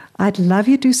 I'd love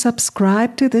you to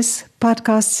subscribe to this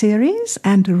podcast series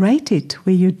and rate it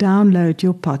where you download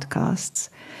your podcasts.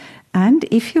 And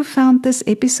if you found this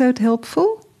episode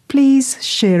helpful, please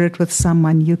share it with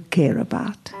someone you care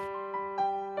about.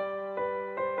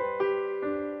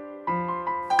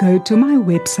 Go to my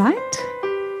website,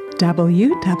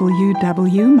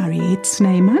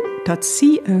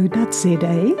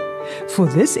 www.marietsneyman.co.za, for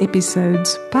this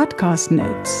episode's podcast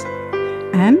notes,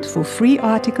 and for free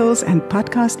articles and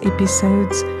podcast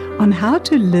episodes on how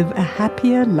to live a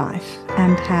happier life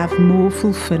and have more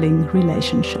fulfilling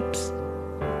relationships.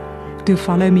 To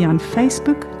follow me on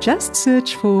Facebook, just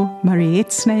search for Mariette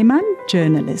Sneyman,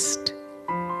 journalist.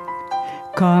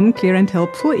 Calm, Clear and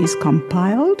Helpful is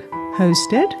compiled,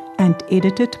 hosted and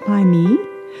edited by me,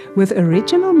 with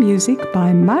original music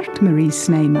by Mart Marie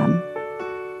Sneyman.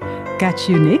 Catch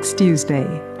you next Tuesday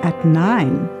at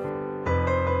 9.